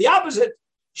off. The opposite.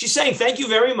 She's saying, "Thank you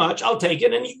very much. I'll take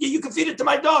it. And you can feed it to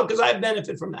my dog because I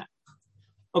benefit from that."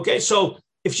 Okay. So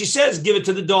if she says, "Give it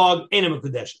to the dog," Eina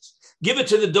Mekudeshes. Give it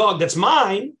to the dog that's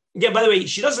mine. Again, by the way,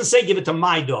 she doesn't say give it to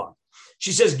my dog.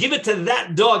 She says, give it to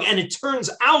that dog. And it turns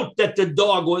out that the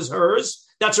dog was hers.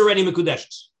 That's already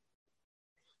Mekudeshes.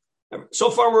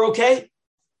 So far, we're okay.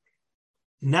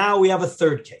 Now we have a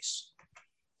third case.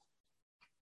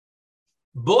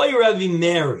 Boy Ravi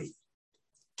Mary.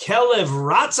 Kelev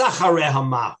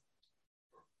Ratzach.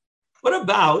 What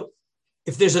about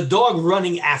if there's a dog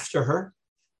running after her?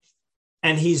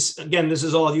 And this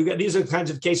is all you got. These are the kinds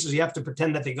of cases you have to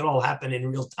pretend that they could all happen in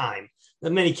real time.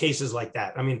 There are many cases like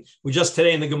that. I mean, we just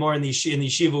today in the Gemara in the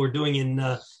Yeshiva we're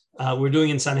doing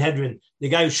in Sanhedrin. The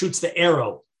guy who shoots the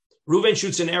arrow. Reuven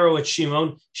shoots an arrow at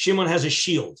Shimon. Shimon has a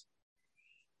shield.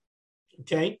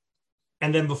 Okay.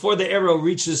 And then before the arrow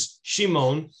reaches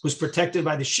Shimon, who's protected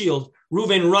by the shield,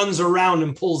 Reuven runs around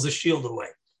and pulls the shield away.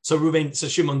 So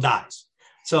Shimon dies.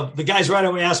 So the guys right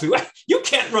away ask me, "What? You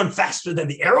can't run faster than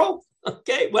the arrow?"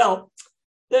 Okay, well,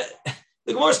 the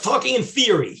Gemara is talking in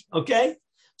theory. Okay,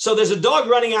 so there's a dog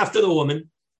running after the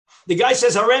woman. The guy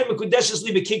says, "Haren mekudeshes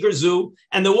li b'kikar zu,"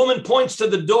 and the woman points to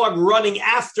the dog running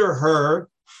after her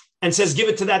and says, "Give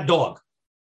it to that dog."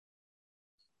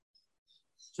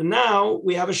 So now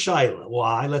we have a shaila.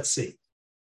 Why? Let's see.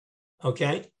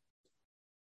 Okay.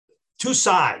 Two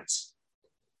sides.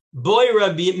 Boy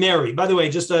Rabbi Mary. By the way,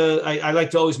 just I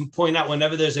like to always point out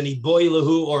whenever there's an iboy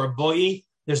lahu or a boy,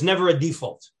 there's never a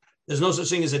default. There's no such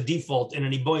thing as a default in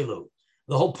an iboy lahu.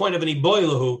 The whole point of an iboy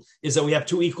lahu is that we have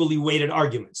two equally weighted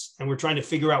arguments, and we're trying to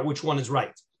figure out which one is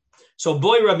right. So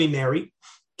boy Rabbi Mary,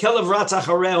 kelev ratzach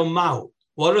hareo mahu.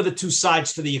 What are the two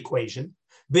sides to the equation?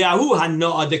 She got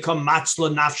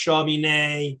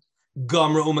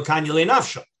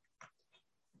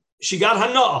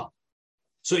hana'ah.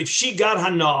 So if she got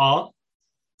hana'ah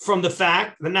from the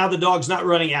fact that now the dog's not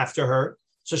running after her,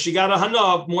 so she got a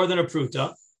hana'ah more than a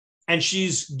pruta, and she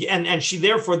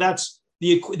therefore that's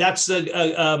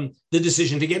the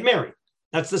decision to get married.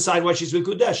 That's the side why she's with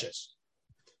Kudeshes.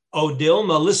 Oh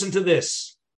Dilma, listen to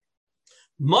this.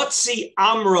 Matzi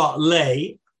amra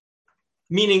lei.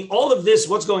 Meaning all of this,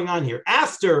 what's going on here?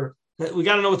 After, we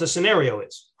got to know what the scenario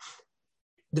is.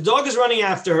 The dog is running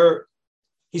after her.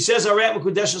 He says, "Arat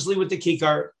mekudeshesli" with the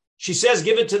kikar. She says,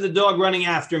 "Give it to the dog running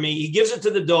after me." He gives it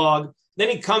to the dog. Then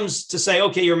he comes to say,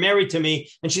 "Okay, you're married to me."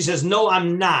 And she says, "No,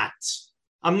 I'm not.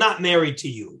 I'm not married to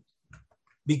you.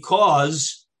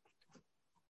 Because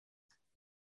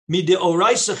you are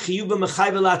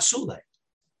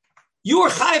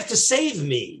chayav to save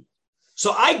me.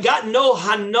 So I got no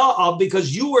hana'ah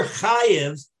because you were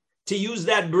chayev to use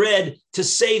that bread to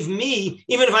save me,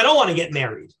 even if I don't want to get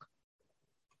married.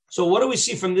 So what do we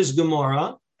see from this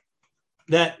Gemara?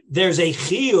 That there's a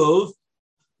chiyuv.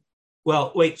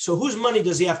 Well, wait, so whose money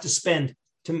does he have to spend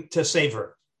to save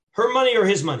her? Her money or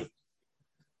his money?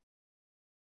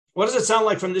 What does it sound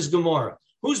like from this Gemara?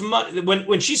 Whose money?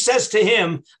 When she says to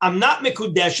him, I'm not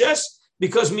mekudeshes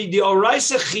because mi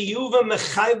dioraisa chiyuva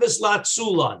mechayves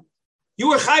latzulan. You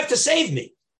were chayiv to save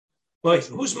me. Wait,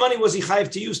 whose money was he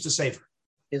chayiv to use to save her?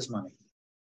 His money.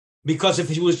 Because if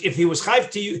he was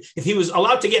chayiv to use, if he was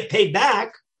allowed to get paid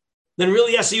back, then really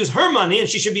he has to use her money and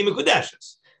she should be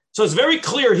mekudeshes. So it's very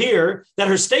clear here that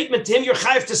her statement to him, you're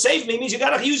chayiv to save me, means you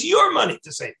got to use your money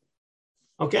to save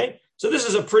me. Okay? So this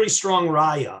is a pretty strong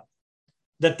raya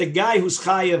that the guy who's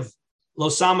chayiv lo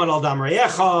samad al dam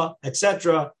reyecha,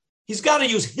 etc., he's got to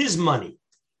use his money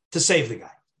to save the guy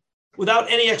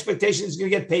without any expectation he's going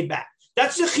to get paid back.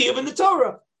 That's the chiyuv in the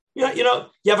Torah. You have a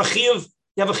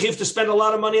chiyuv to spend a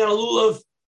lot of money on a lulav,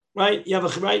 right? You have a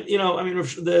right.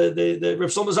 The Rav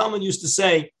Shlomo Zalman used to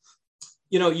say,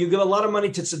 you give a lot of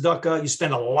money to tzedakah, you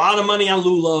spend a lot of money on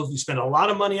lulav, you spend a lot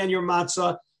of money on your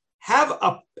matzah. Have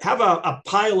a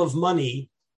pile of money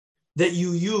that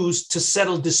you use to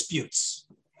settle disputes.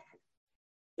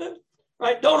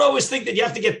 Right? Don't always think that you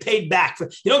have to get paid back.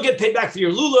 You don't get paid back for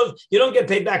your lulav. You don't get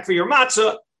paid back for your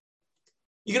matzah.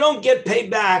 You don't get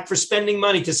paid back for spending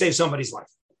money to save somebody's life.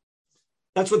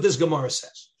 That's what this Gemara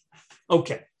says.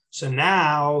 Okay, so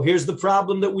now here's the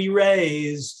problem that we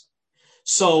raised.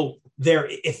 So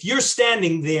if you're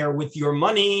standing there with your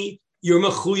money, you're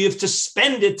mechuyev to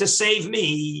spend it to save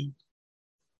me.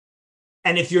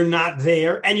 And if you're not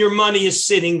there and your money is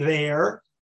sitting there,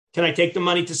 can I take the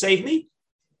money to save me?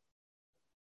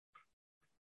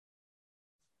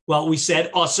 Well, we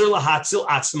said asur lahatzil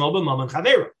atzmo b'maman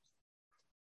chaveru.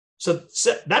 So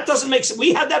that doesn't make sense.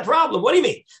 We had that problem. What do you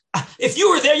mean? If you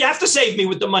were there, you have to save me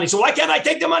with the money. So why can't I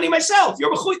take the money myself?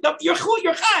 You're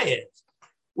chayev.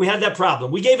 We had that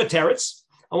problem. We gave a teretz.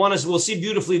 We'll see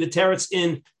beautifully the teretz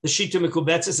in the Shita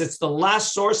Mekubetzes. It's the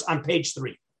last source on page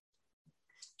 3.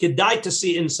 Kedai to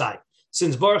see inside.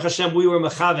 Since Baruch Hashem, we were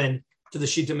mechaven to the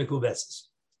Shita Mekubetzes.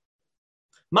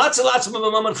 All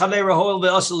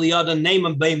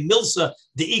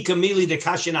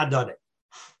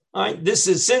right, this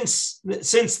is since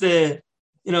the,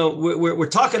 we're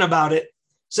talking about it,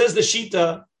 says the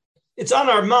Shita, it's on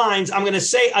our minds. I'm going to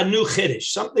say a new chiddush,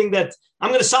 something that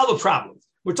I'm going to solve a problem.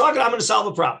 I'm going to solve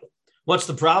a problem. What's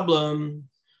the problem?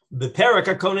 Beperak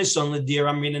hakonis on ledir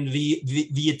amrin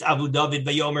v'yit avu David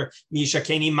vayomer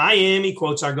miyishakeni mayim. He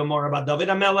quotes our Gemara about David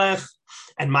HaMelech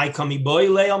and my kami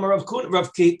boile amar Rav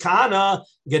Kana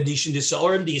gadishin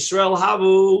disaorim di Yisrael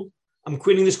havu. I'm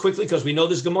quitting this quickly because we know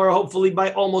this Gemara hopefully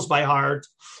almost by heart.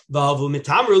 Vavu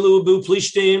mitamrulu bu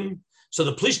plishtim. So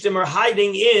the plishtim are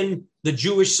hiding in the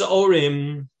Jewish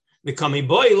saorim. Mikami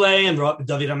boile, and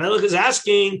David HaMelech is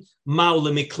asking,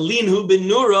 Ma'ulemiklinhu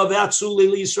benura v'atzuli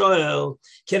Yisrael.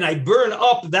 Can I burn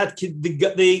up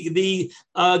the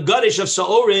gadish of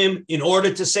saorim in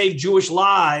order to save Jewish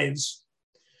lives?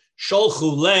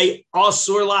 Sholchu le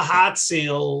asur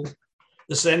lahatzil.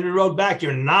 The Sanhedrin wrote back,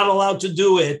 you're not allowed to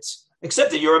do it, except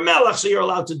that you're a melech, so you're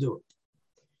allowed to do it.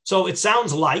 So it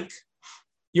sounds like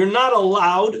you're not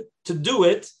allowed to do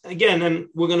it. Again, and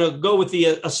we're going to go with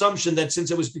the assumption that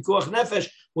since it was pikuach nefesh,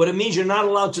 what it means you're not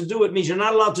allowed to do it means you're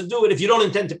not allowed to do it if you don't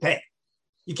intend to pay.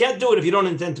 You can't do it if you don't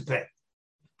intend to pay.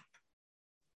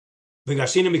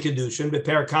 V'gashina mikadushin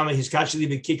beperakama hiskachli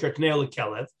b'kikar knei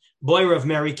lekelev boyer of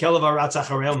Mary kelev aratz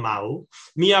acharel ma'u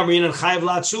mi amrin and chayev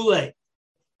la'atzule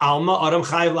alma adam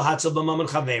chayev lahatzel b'maman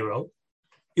chavero.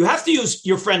 You have to use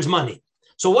your friend's money.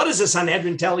 So what is the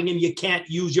Sanhedrin telling him? You can't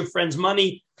use your friend's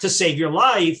money to save your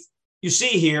life. You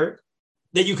see here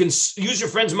that you can use your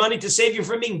friend's money to save you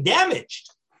from being damaged.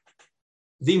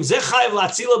 So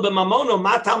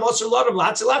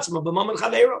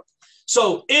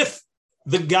if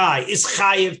the guy is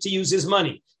chayev to use his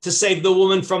money to save the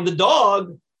woman from the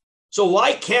dog, so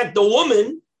why can't the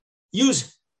woman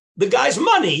use the guy's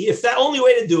money? If that only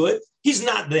way to do it, he's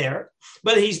not there,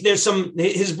 but his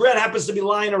bread happens to be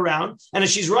lying around, and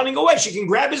as she's running away, she can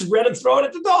grab his bread and throw it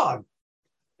at the dog.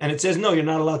 And it says, no, you're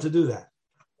not allowed to do that.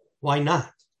 Why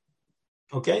not?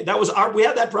 Okay, we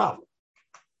had that problem.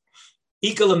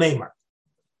 Ika l'meimar.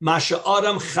 Masha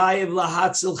adam chayev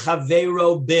lahatzil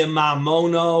chavero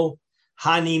b'mamono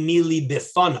hanimili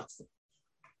b'fanav.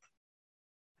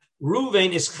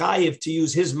 Reuven is chayev to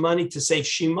use his money to save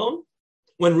Shimon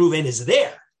when Reuven is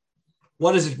there.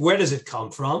 Where does it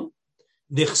come from?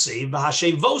 Dichsiv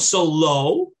b'hashevoso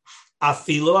lo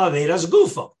afilo averas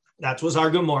gufo. that was our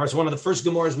Gemara. It's one of the first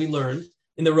Gemaras we learned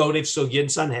in the Rodef Sugya in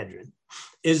Sanhedrin,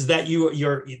 is that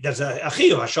there's a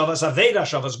achiyuv, hashavas aveda,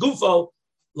 hashavas gufo,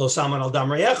 lo saman al dam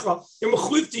reyecha. You're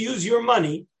mechuyev to use your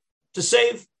money to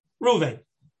save Reuven.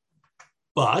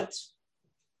 But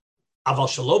aval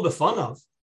shalo befanav,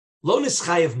 lo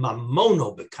nischayev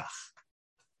mamono bekach.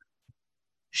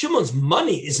 Shimon's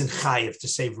money isn't chayev to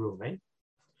save Reuven.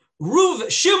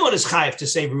 Shimon is chayev to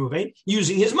save Reuven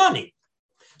using his money.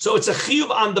 So it's a chiyuv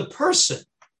on the person.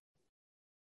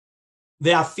 The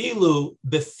afilu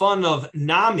befanav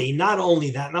nami, not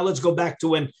only that. Now let's go back to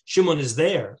when Shimon is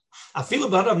there. Afilu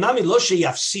befanav nami lo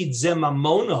sheyafsid ze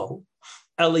mamono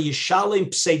ela yishalim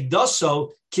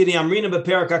pseidoso kiri amrina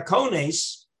beperak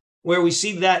hakones, where we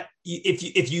see that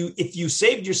if you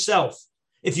saved yourself,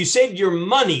 if you saved your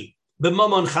money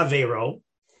b'mamon chavero,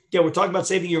 yeah, we're talking about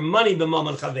saving your money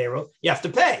b'mamon chavero, you have to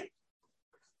pay.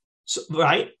 So,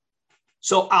 right?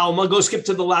 So Alma, go skip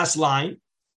to the last line.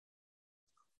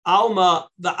 Alma,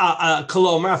 the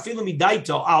Kolomar, afilu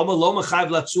midaito, Alma lo mechayev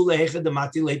latzu lehecha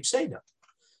demati leipseda.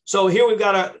 So here we've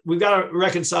got to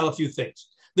reconcile a few things.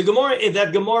 The Gemara,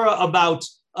 that Gemara about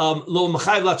lo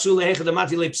mechayev latzu lehecha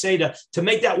demati leipseda, to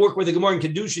make that work with the Gemara in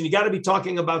Kedushin, you got to be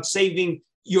talking about saving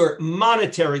your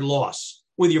monetary loss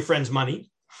with your friend's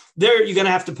money. There you're going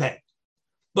to have to pay.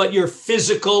 But your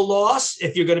physical loss,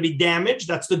 if you're going to be damaged,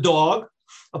 that's the dog,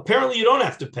 apparently you don't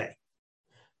have to pay.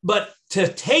 But to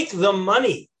take the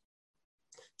money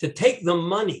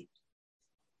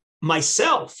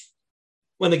myself,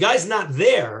 when the guy's not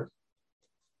there,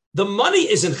 the money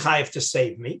isn't chayiv to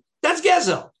save me. That's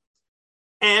gezel.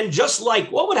 And just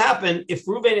like what would happen if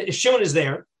Shimon is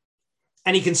there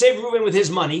and he can save Reuven with his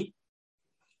money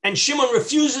and Shimon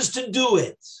refuses to do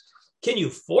it? Can you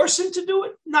force him to do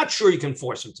it? Not sure you can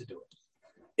force him to do it.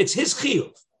 It's his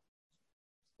chiyuv.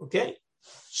 Okay?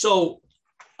 So,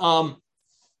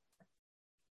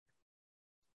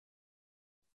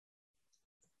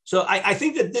 I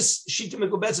think that this Shita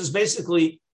Mekubetzes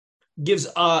basically gives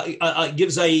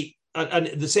the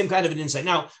same kind of an insight.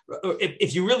 Now,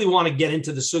 if you really want to get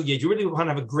into the sugya, if you really want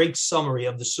to have a great summary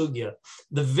of the sugya,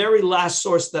 the very last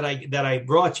source that I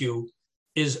brought you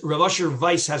is Rav Asher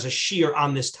Weiss has a shir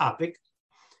on this topic,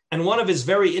 and one of his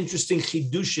very interesting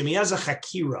chidushim, he has a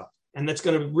chakira, and that's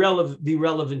going to be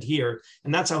relevant here,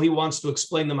 and that's how he wants to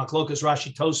explain the Machlokas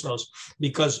Rashi Tosfos,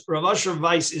 because Rav Asher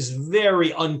Weiss is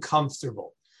very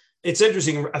uncomfortable. It's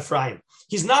interesting, Ephraim.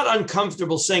 He's not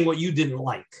uncomfortable saying what you didn't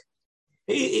like.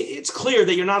 It's clear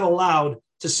that you're not allowed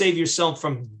to save yourself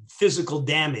from physical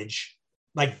damage,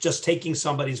 like just taking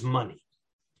somebody's money,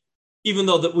 even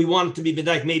though that we want it to be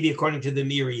B'daik, maybe according to the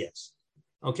Mir, yes.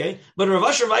 Okay? But Rav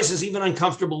Asher Weiss is even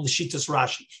uncomfortable with Shitas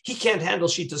Rashi. He can't handle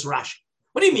Shitas Rashi.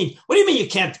 What do you mean? What do you mean you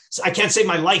can't? I can't save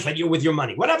my life with your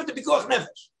money. What happened to Pikuach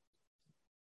Nefesh?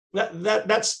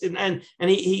 That's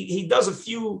he does a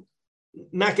few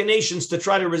machinations to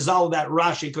try to resolve that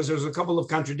Rashi, because there's a couple of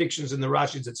contradictions in the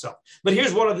Rashis itself. But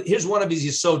here's one of his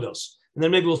Yisodos, and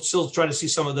then maybe we'll still try to see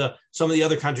some of the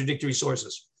other contradictory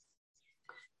sources.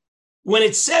 When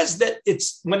it says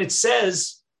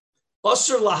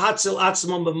Osir lahatzil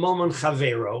atzmon b'momon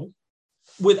chavero,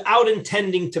 without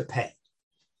intending to pay,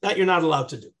 that you're not allowed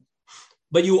to do,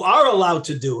 but you are allowed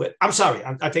to do it. I'm sorry,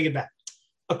 I take it back.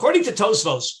 According to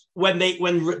Tosfos, when David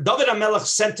HaMelech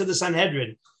sent to the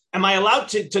Sanhedrin, am I allowed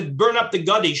to burn up the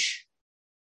Gadish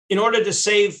in order to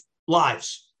save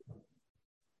lives?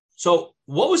 So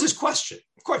what was his question?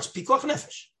 Of course, Pikuach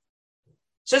Nefesh.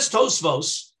 Says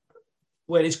Tosfos,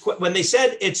 when they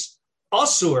said it's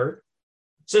Asur,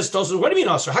 says Tosfos, what do you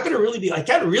mean Asur? How can it really be? I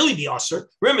can't really be Asur.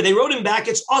 Remember, they wrote him back,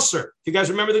 it's Asur. If you guys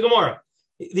remember the Gemara.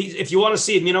 If you want to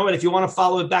see it, you know what? If you want to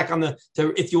follow it back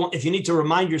if you need to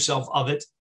remind yourself of it,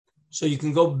 so you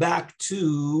can go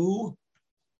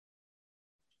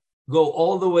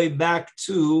all the way back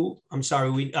to, I'm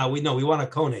sorry, we want a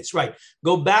kones, right?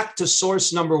 Go back to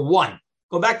source number 1.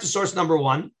 Go back to source number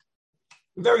 1.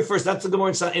 Very first, that's the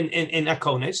Gemara in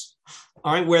Akones,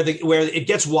 all right, where it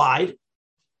gets wide.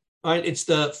 All right, it's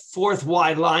the 4th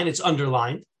wide line, it's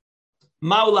underlined.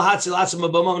 Ma'u lahatzil atzma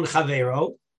b'mamon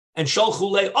chavero, and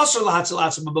sholchu le osur lahatzil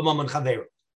atzma b'mamon chavero.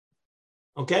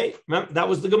 Okay, remember, that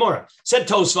was the Gemara. Said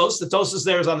Tosfos, the Tosfos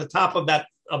there is on the top of that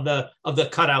of the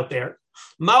cutout there.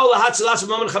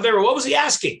 What was he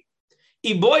asking?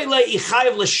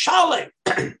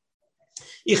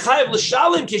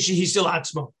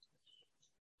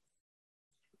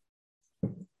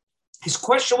 His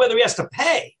question whether he has to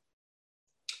pay.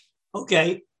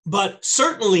 Okay, but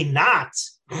certainly not.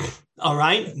 All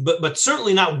right, but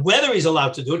certainly not whether he's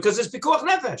allowed to do it, because it's Pikuach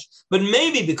Nefesh. But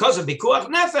maybe because of Pikuach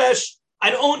Nefesh, I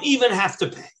don't even have to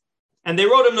pay. And they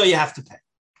wrote him, no, you have to pay.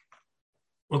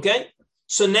 Okay?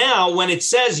 So now when it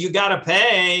says you got to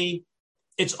pay,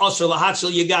 it's also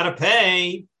lahatzil, you got to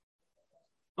pay.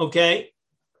 Okay?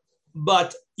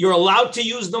 But you're allowed to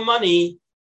use the money.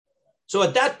 So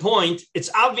at that point, it's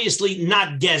obviously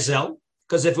not gezel,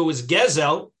 because if it was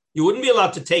gezel, you wouldn't be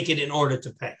allowed to take it in order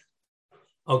to pay.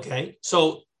 Okay?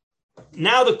 So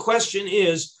now the question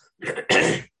is,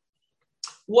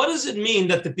 what does it mean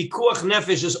that the pikuach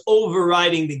nefesh is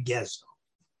overriding the gezel?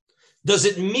 Does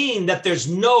it mean that there's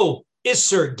no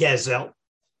isser gezel?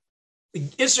 The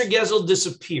isser gezel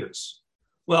disappears.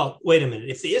 Well, wait a minute.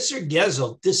 If the isser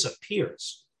gezel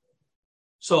disappears,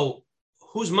 so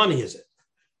whose money is it?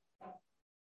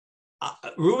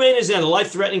 Reuven is in a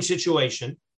life-threatening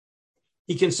situation.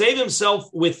 He can save himself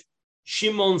with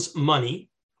Shimon's money.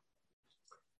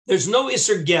 There's no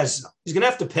isser gezel. He's going to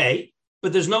have to pay,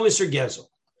 but there's no isser gezel.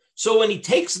 So when he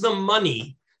takes the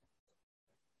money,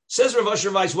 says Rav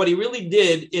Asher Weiss, what he really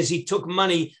did is he took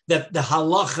money that the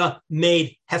halacha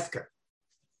made hefker.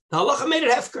 The halacha made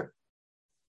it hefker.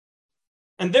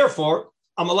 And therefore,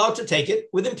 I'm allowed to take it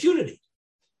with impunity.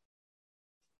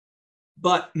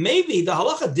 But maybe the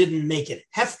halacha didn't make it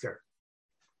hefker.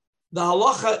 The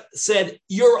halacha said,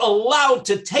 you're allowed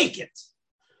to take it.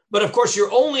 But of course,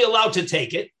 you're only allowed to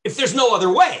take it if there's no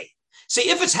other way. See,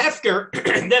 if it's hefker,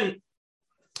 then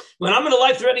when I'm in a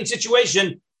life-threatening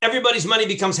situation, everybody's money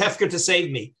becomes hefker to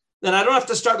save me. Then I don't have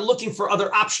to start looking for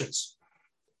other options.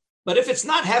 But if it's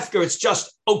not hefker, it's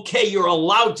just, okay, you're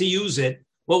allowed to use it,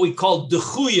 what we call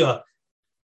dechuya.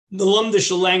 The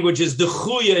Lumdish language is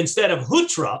dechuya instead of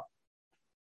hutra.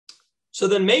 So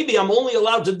then maybe I'm only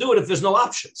allowed to do it if there's no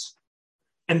options.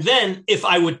 And then if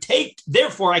I would take,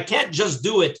 therefore, I can't just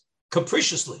do it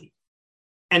capriciously.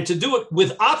 And to do it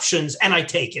with options and I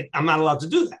take it, I'm not allowed to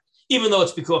do that, even though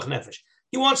it's pikuach nefesh.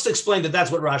 He wants to explain that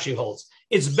that's what Rashi holds.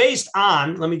 It's based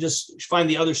on, let me just find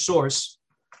the other source.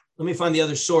 Let me find the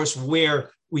other source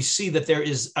where we see that there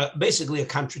is basically a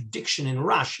contradiction in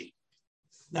Rashi.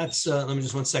 That's, let me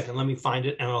just 1 second. Let me find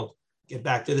it and I'll get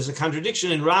back to it. There's a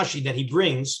contradiction in Rashi that he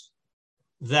brings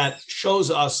that shows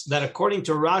us that according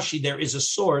to Rashi, there is a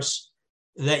source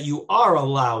that you are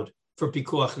allowed for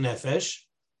pikuach nefesh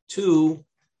to,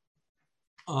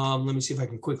 let me see if I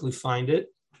can quickly find it.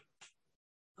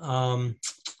 I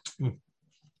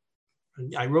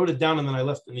wrote it down and then I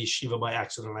left in the yeshiva by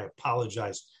accident. I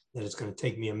apologize that it's going to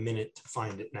take me a minute to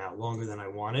find it now, longer than I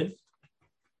wanted.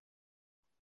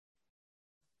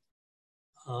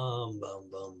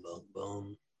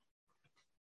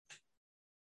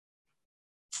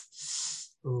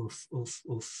 Oof, oof,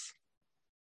 oof.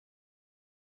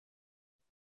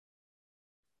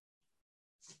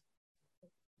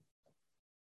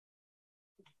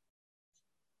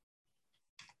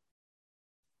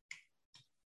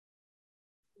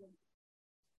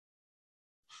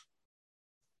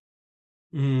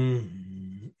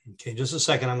 Okay, just a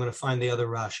second. I'm going to find the other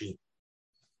Rashi.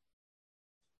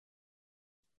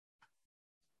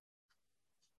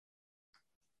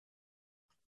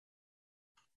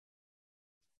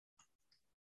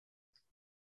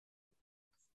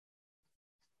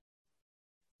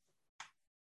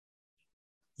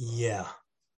 Yeah.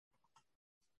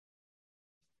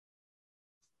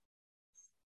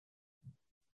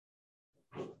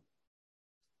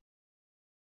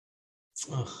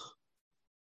 Ugh.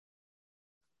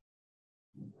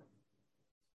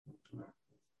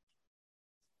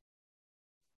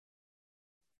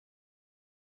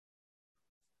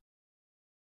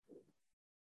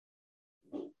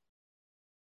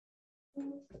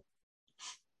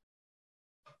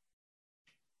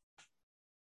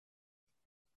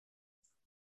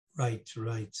 Right,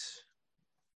 right.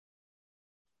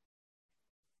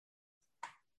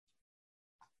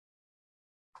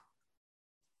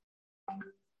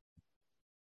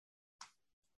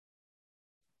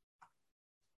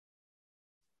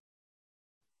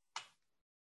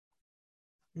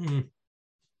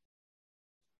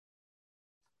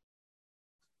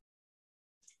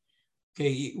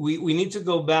 Okay, we need to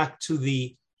go back to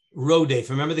the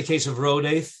Rodath. Remember the case of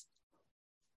Rodath,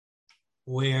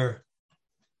 where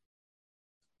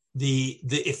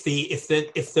if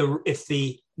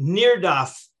the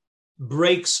nirdaf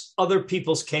breaks other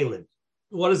people's kalim,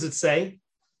 what does it say?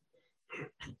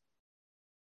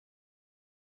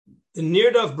 The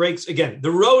nirdaf breaks again. The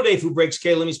Rodath who breaks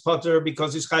kalim is potter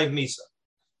because he's chayiv misa.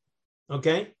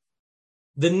 Okay,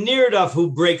 the nirdaf who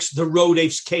breaks the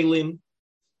Rodath's kalim.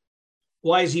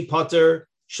 Why is he potter?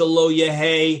 Shalo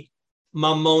yehei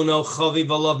mamono chaviv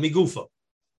alav migufa.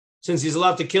 Since he's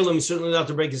allowed to kill him, he's certainly allowed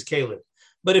to break his kalim.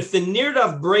 But if the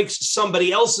nirdaf breaks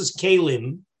somebody else's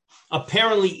kalim,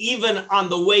 apparently even on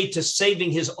the way to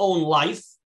saving his own life,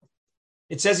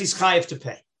 It says he's chayiv to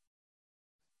pay.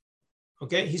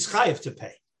 Okay, he's chayiv to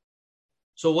pay.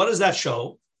 So what does that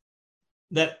show?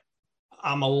 That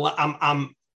am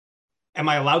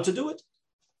I allowed to do it?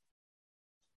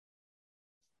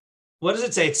 What does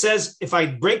it say? It says if I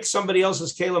break somebody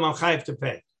else's kelim, I'm chayiv to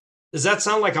pay. Does that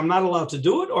sound like I'm not allowed to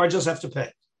do it, or I just have to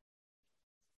pay?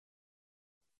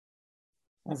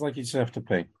 Sounds like you just have to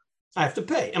pay. I have to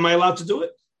pay. Am I allowed to do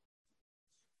it?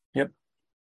 Yep.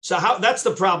 So that's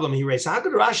the problem he raised. So how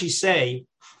could Rashi say,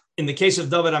 in the case of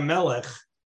David HaMelech,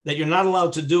 that you're not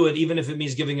allowed to do it even if it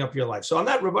means giving up your life? So on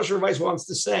that, Rabbi Asher Weiss wants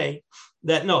to say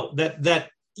that no,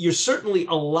 that you're certainly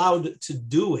allowed to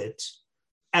do it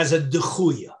as a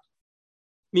dechuya,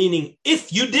 meaning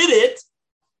if you did it,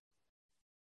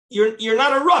 you're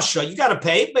not a Russia. You got to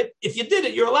pay, but if you did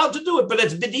it, you're allowed to do it. But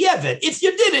it's b'di'evet. If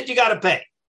you did it, you got to pay.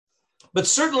 But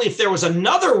certainly, if there was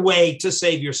another way to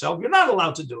save yourself, you're not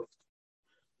allowed to do it.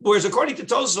 Whereas according to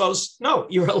Tosfos, no,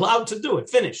 you're allowed to do it.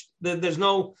 Finished. There's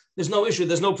no issue.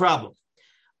 There's no problem.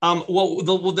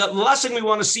 The last thing we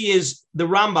want to see is the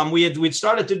Rambam. We'd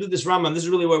started to do this Rambam. This is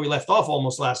really where we left off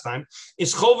almost last time.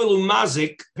 Is Chovel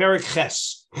Umazik Perek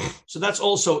Ches. So that's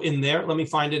also in there. Let me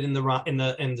find it in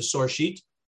the source sheet.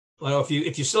 Well,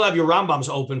 if you still have your Rambams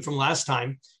open from last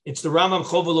time, it's the Rambam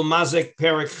Chovel Umazik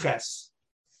Perek Ches.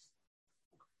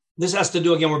 This has to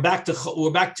do again. We're back to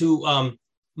Matzil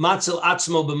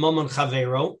Atzmo b'Momon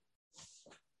Chavero.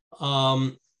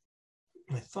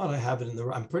 I thought I have it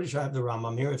I'm pretty sure I have the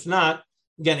Rambam here. If not,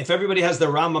 again, if everybody has the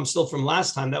Rambam still from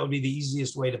last time, that would be the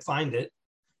easiest way to find it.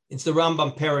 It's the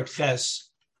Rambam Perek Ches.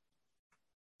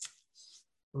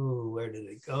 Oh, where did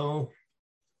it go?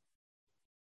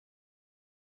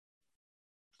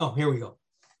 Oh, here we go.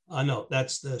 No,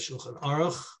 that's the Shulchan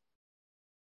Aruch.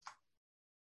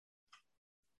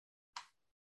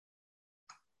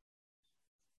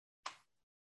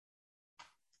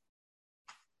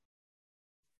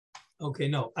 Okay,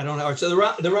 no, I don't know. So the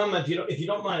Rambam, if you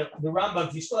don't mind, the Rambam,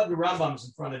 if you still have your Rambams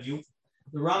in front of you,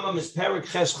 the Rambam is Perek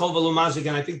Ches Chovel Umazik,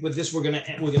 and I think with this we're gonna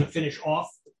finish off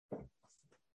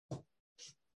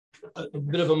a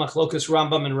bit of a machlokas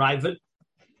Rambam and Raavad.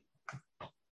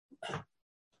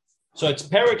 So it's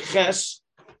Perek Ches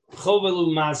Chovel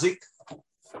Umazik.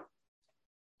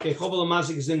 Okay, Chovel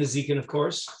Umazik is in the Zikin, of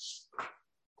course.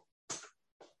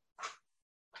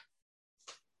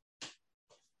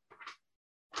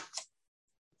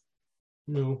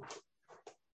 No.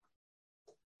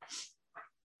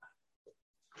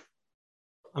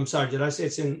 I'm sorry, did I say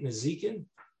it's in Nezikin?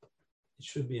 It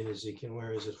should be in Nezikin.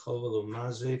 Where is it? Chovel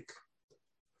Umazik.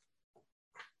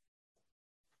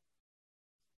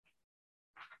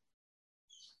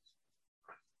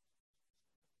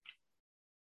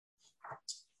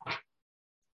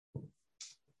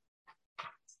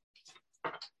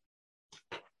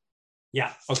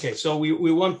 Yeah, okay. So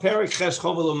we want Perek Ches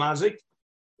Chovel Umazik.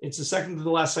 It's the second to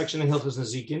the last section in Hilchos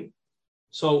Nezikin.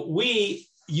 So we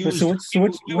use what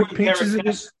page is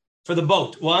it for the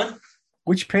boat. What?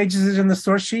 Which page is it in the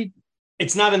source sheet?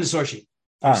 It's not in the source sheet.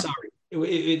 I'm sorry.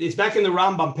 It's back in the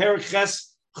Rambam. Perek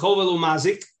Ches Chovel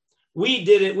Umazik. We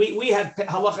did it. We had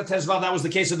Halacha Tezvav. That was the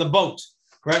case of the boat,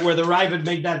 right? Where the Raavad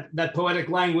made that poetic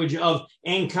language of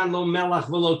Ein kan lo melach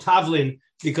v'lo tavlin,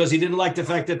 because he didn't like the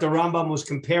fact that the Rambam was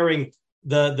comparing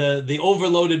the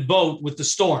overloaded boat with the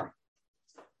storm.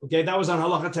 Okay, that was on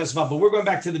Halacha Tesvav, but we're going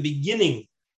back to the beginning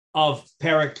of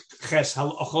Perek Ches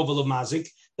Chovel Umazik.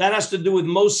 That has to do with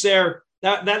Moser.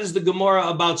 That is the Gemara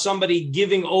about somebody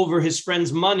giving over his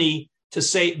friend's money to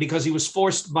say, because he was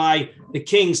forced by the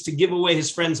kings to give away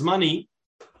his friend's money,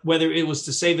 whether it was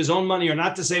to save his own money or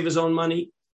not to save his own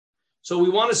money. So we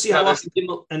want to see Halacha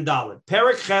Gimel and Dalet.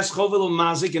 Perek Ches Chovel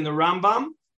Umazik in the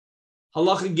Rambam,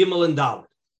 Halacha Gimel and Dalet.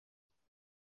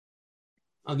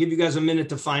 I'll give you guys a minute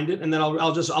to find it, and then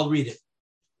I'll read it.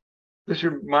 This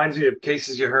reminds me of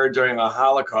cases you heard during the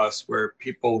Holocaust where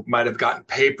people might have gotten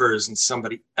papers and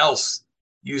somebody else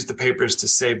used the papers to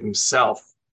save himself,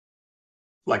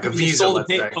 like a visa, let's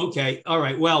say. Okay, all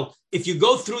right. Well, if you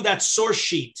go through that source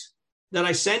sheet that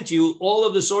I sent you, all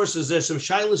of the sources, there's some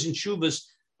shilas and shubas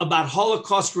about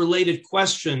Holocaust-related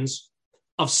questions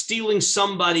of stealing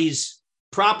somebody's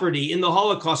property in the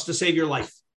Holocaust to save your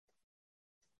life.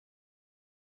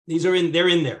 They're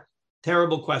in there.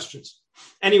 Terrible questions.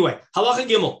 Anyway, Halacha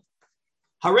Gimel.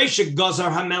 Hareshik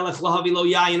Gazar Hamelech Lahavi Lo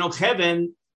Yayin Ocheven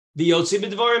V'Yotzi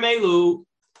B'Dvarim Elu.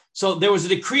 So there was a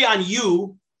decree on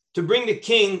you to bring the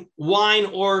king wine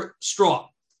or straw.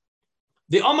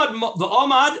 The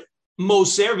Omad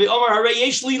Moser V'Omar Harei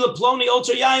Yesh Li LePloni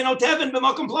Otzer Yayin Ocheven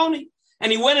B'Makom Ploni.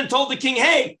 And he went and told the king,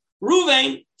 hey,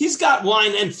 Ruvain, he's got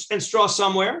wine and straw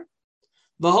somewhere.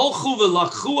 The whole chuva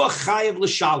lachua chayev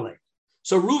l'shaleh.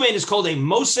 So Reuven is called a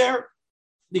Moser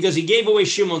because he gave away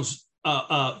Shimon's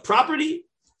property,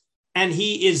 and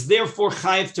he is therefore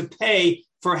chayiv to pay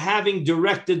for having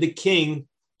directed the king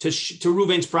to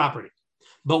Reuven's property.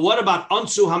 But what about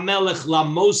Ansu Hamelech La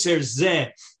Moser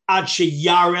Zeh Ad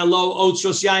Sheyarelo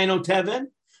Otros Yaino Teven?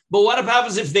 But what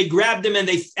happens if they grabbed him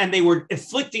and they were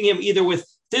afflicting him either with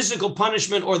physical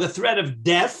punishment or the threat of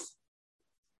death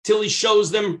till he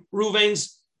shows them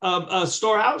Reuven's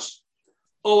storehouse?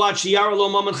 So, but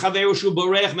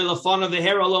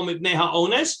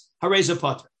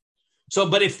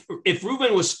if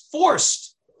Reuven was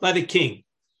forced by the king,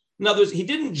 in other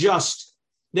words,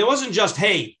 there wasn't just,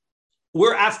 hey,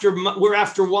 we're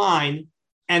after wine,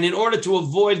 and in order to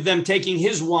avoid them taking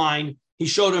his wine, he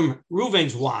showed him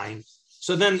Reuven's wine.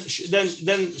 So then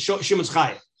Shimon's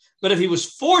chayav. But if he was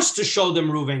forced to show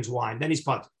them Reuven's wine, then he's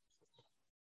patur.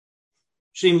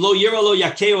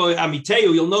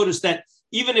 You'll notice that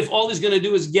even if all he's going to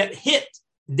do is get hit,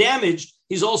 damaged,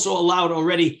 he's also allowed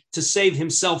already to save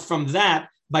himself from that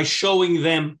by showing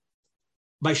them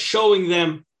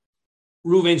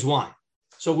Reuven's wine.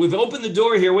 So we've opened the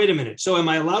door here. Wait a minute. So am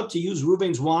I allowed to use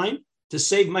Reuven's wine to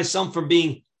save myself from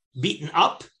being beaten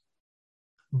up?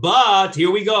 But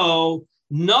here we go.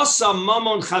 Nosa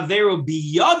mamon chavero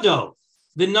biyado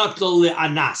v'natlo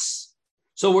le'anas.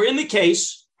 So we're in the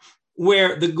case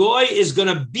where the goy is going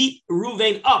to beat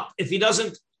Reuven up if he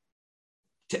doesn't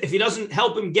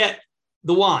help him get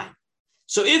the wine.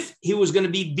 So if he was going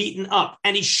to be beaten up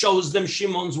and he shows them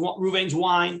Reuven's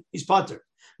wine, he's patur.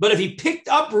 But if he picked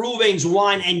up Reuven's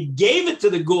wine and gave it to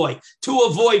the goy to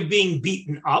avoid being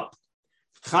beaten up,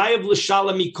 chayav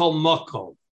l'shalom mikol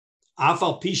makom,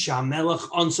 afal pisha melech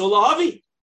onso lahavi,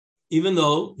 even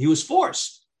though he was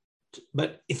forced.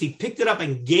 But if he picked it up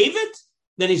and gave it,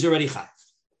 then he's already chayav.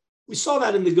 We saw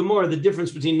that in the Gemara, the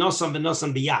difference between nosam and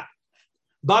nosam biyad.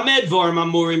 Bamed dvarim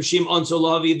amurim shim onso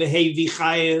lahavi v'hevi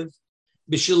chayav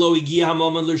b'shelo igia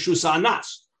hamomen l'shusa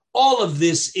anas. All of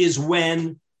this is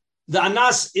when the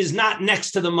anas is not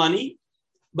next to the money,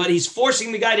 but he's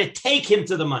forcing the guy to take him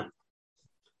to the money.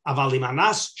 Avalim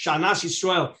anas shanas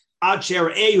Yisrael ad sher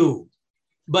ehu.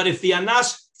 But if the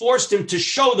anas forced him to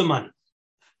show the money,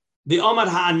 the omad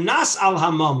ha'anas al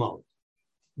hamamo,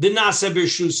 the nasa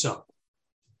birshuso.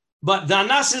 But the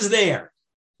anas is there.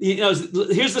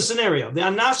 Here's the scenario: the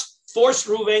anas forced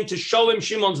Reuven to show him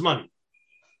Shimon's money,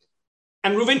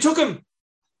 and Reuven took him.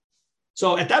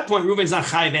 So at that point, Reuven's not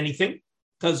chayiv anything,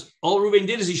 because all Reuven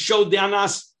did is he showed the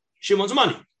anas Shimon's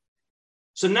money.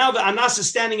 So now the anas is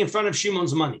standing in front of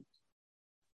Shimon's money.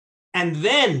 And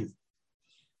then,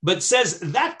 but says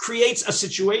that creates a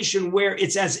situation where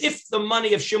it's as if the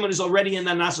money of Shimon is already in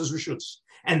the anas's reshus.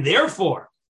 And therefore,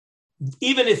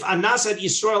 even if anas at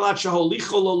Yisrael at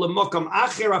shaholicho lo lemokam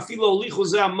acher afilo licho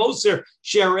ze amoser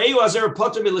she'areu azer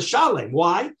potem ilashalem.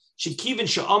 Why? Shekivin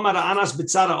she'omar anas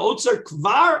b'tzara otzer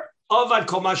kvar avad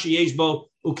kol ma sheyesh bo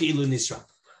uki'ilu nisra.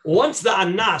 Once the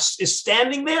anas is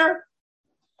standing there,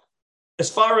 as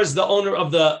far as the owner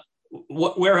of the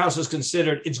warehouse is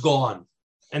considered, it's gone.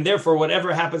 And therefore,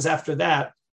 whatever happens after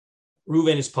that,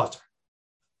 Reuven is patur.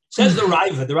 Says the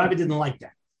Raiva. The Raiva didn't like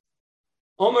that.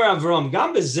 Omer Avram,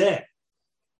 gam bezeh.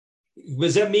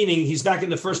 Bezeh meaning he's back in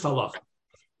the first halach.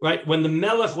 Right? When the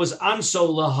melech was anso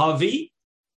lahavi,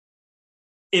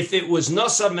 if it was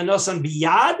nosam menosan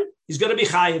biyad, he's going to be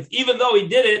chayiv, even though he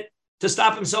did it to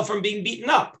stop himself from being beaten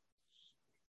up.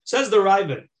 Says the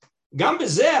Raiva. Gam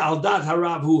bezeh al dat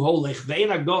harav hu holech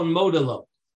ve'en agon modelo.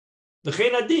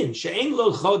 V'chein adin she'en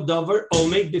lo chod davar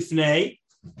omed b'fnei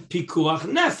pikuach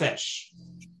nefesh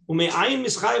u'me'ayin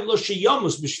mischayev lo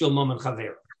sheyamus b'shvil momen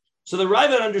chavera. So the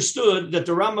Raiva understood that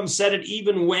the Rambam said it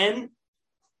even when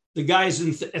the guy is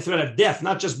in threat of death,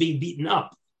 not just being beaten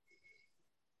up.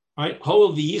 All right,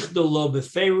 hol v'yichdo lo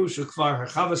b'ferush u'kvar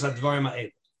harchavas hadvarim ha'el.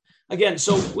 Again,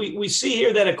 so we see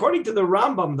here that according to the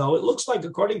Rambam, though, it looks like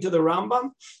according to the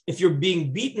Rambam, if you're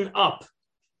being beaten up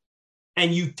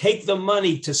and you take the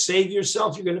money to save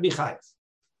yourself, you're going to be chayiv,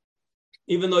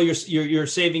 even though you're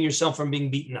saving yourself from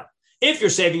being beaten up. If you're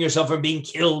saving yourself from being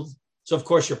killed, so of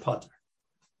course you're patur.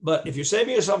 But if you're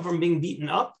saving yourself from being beaten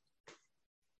up,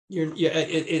 you're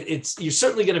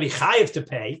certainly going to be chayiv to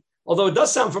pay. Although it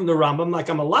does sound from the Rambam like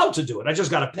I'm allowed to do it, I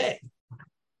just got to pay.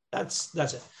 That's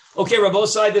it. Okay,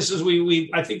 Rabosai, this is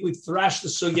I think we've thrashed the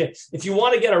sugya. If you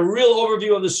want to get a real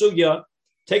overview of the sugya,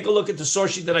 take a look at the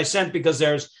source sheet that I sent, because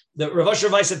there's the Rav Asher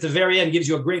Weiss at the very end gives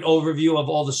you a great overview of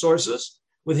all the sources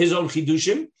with his own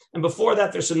chidushim. And before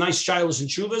that, there's some nice shilas and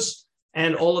shuvas,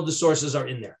 and all of the sources are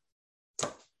in there.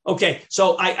 Okay,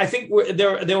 so I think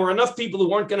there were enough people who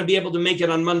weren't going to be able to make it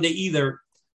on Monday either.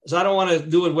 So I don't want to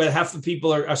do it where half the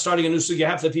people are starting a new sugya,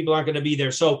 half the people aren't going to be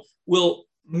there. So we'll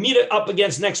meet it up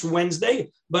against next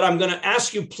Wednesday, but I'm going to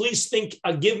ask you, please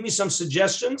give me some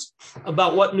suggestions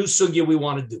about what new sugya we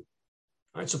want to do.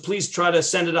 All right, so please try to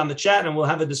send it on the chat and we'll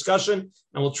have a discussion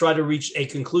and we'll try to reach a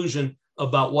conclusion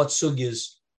about what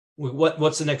sugyas,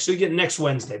 what's the next sugya next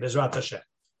Wednesday. Bezrat Hashem.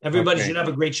 Everybody should have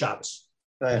a great Shabbos.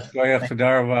 Go after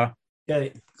Darwa.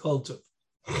 Okay, call to.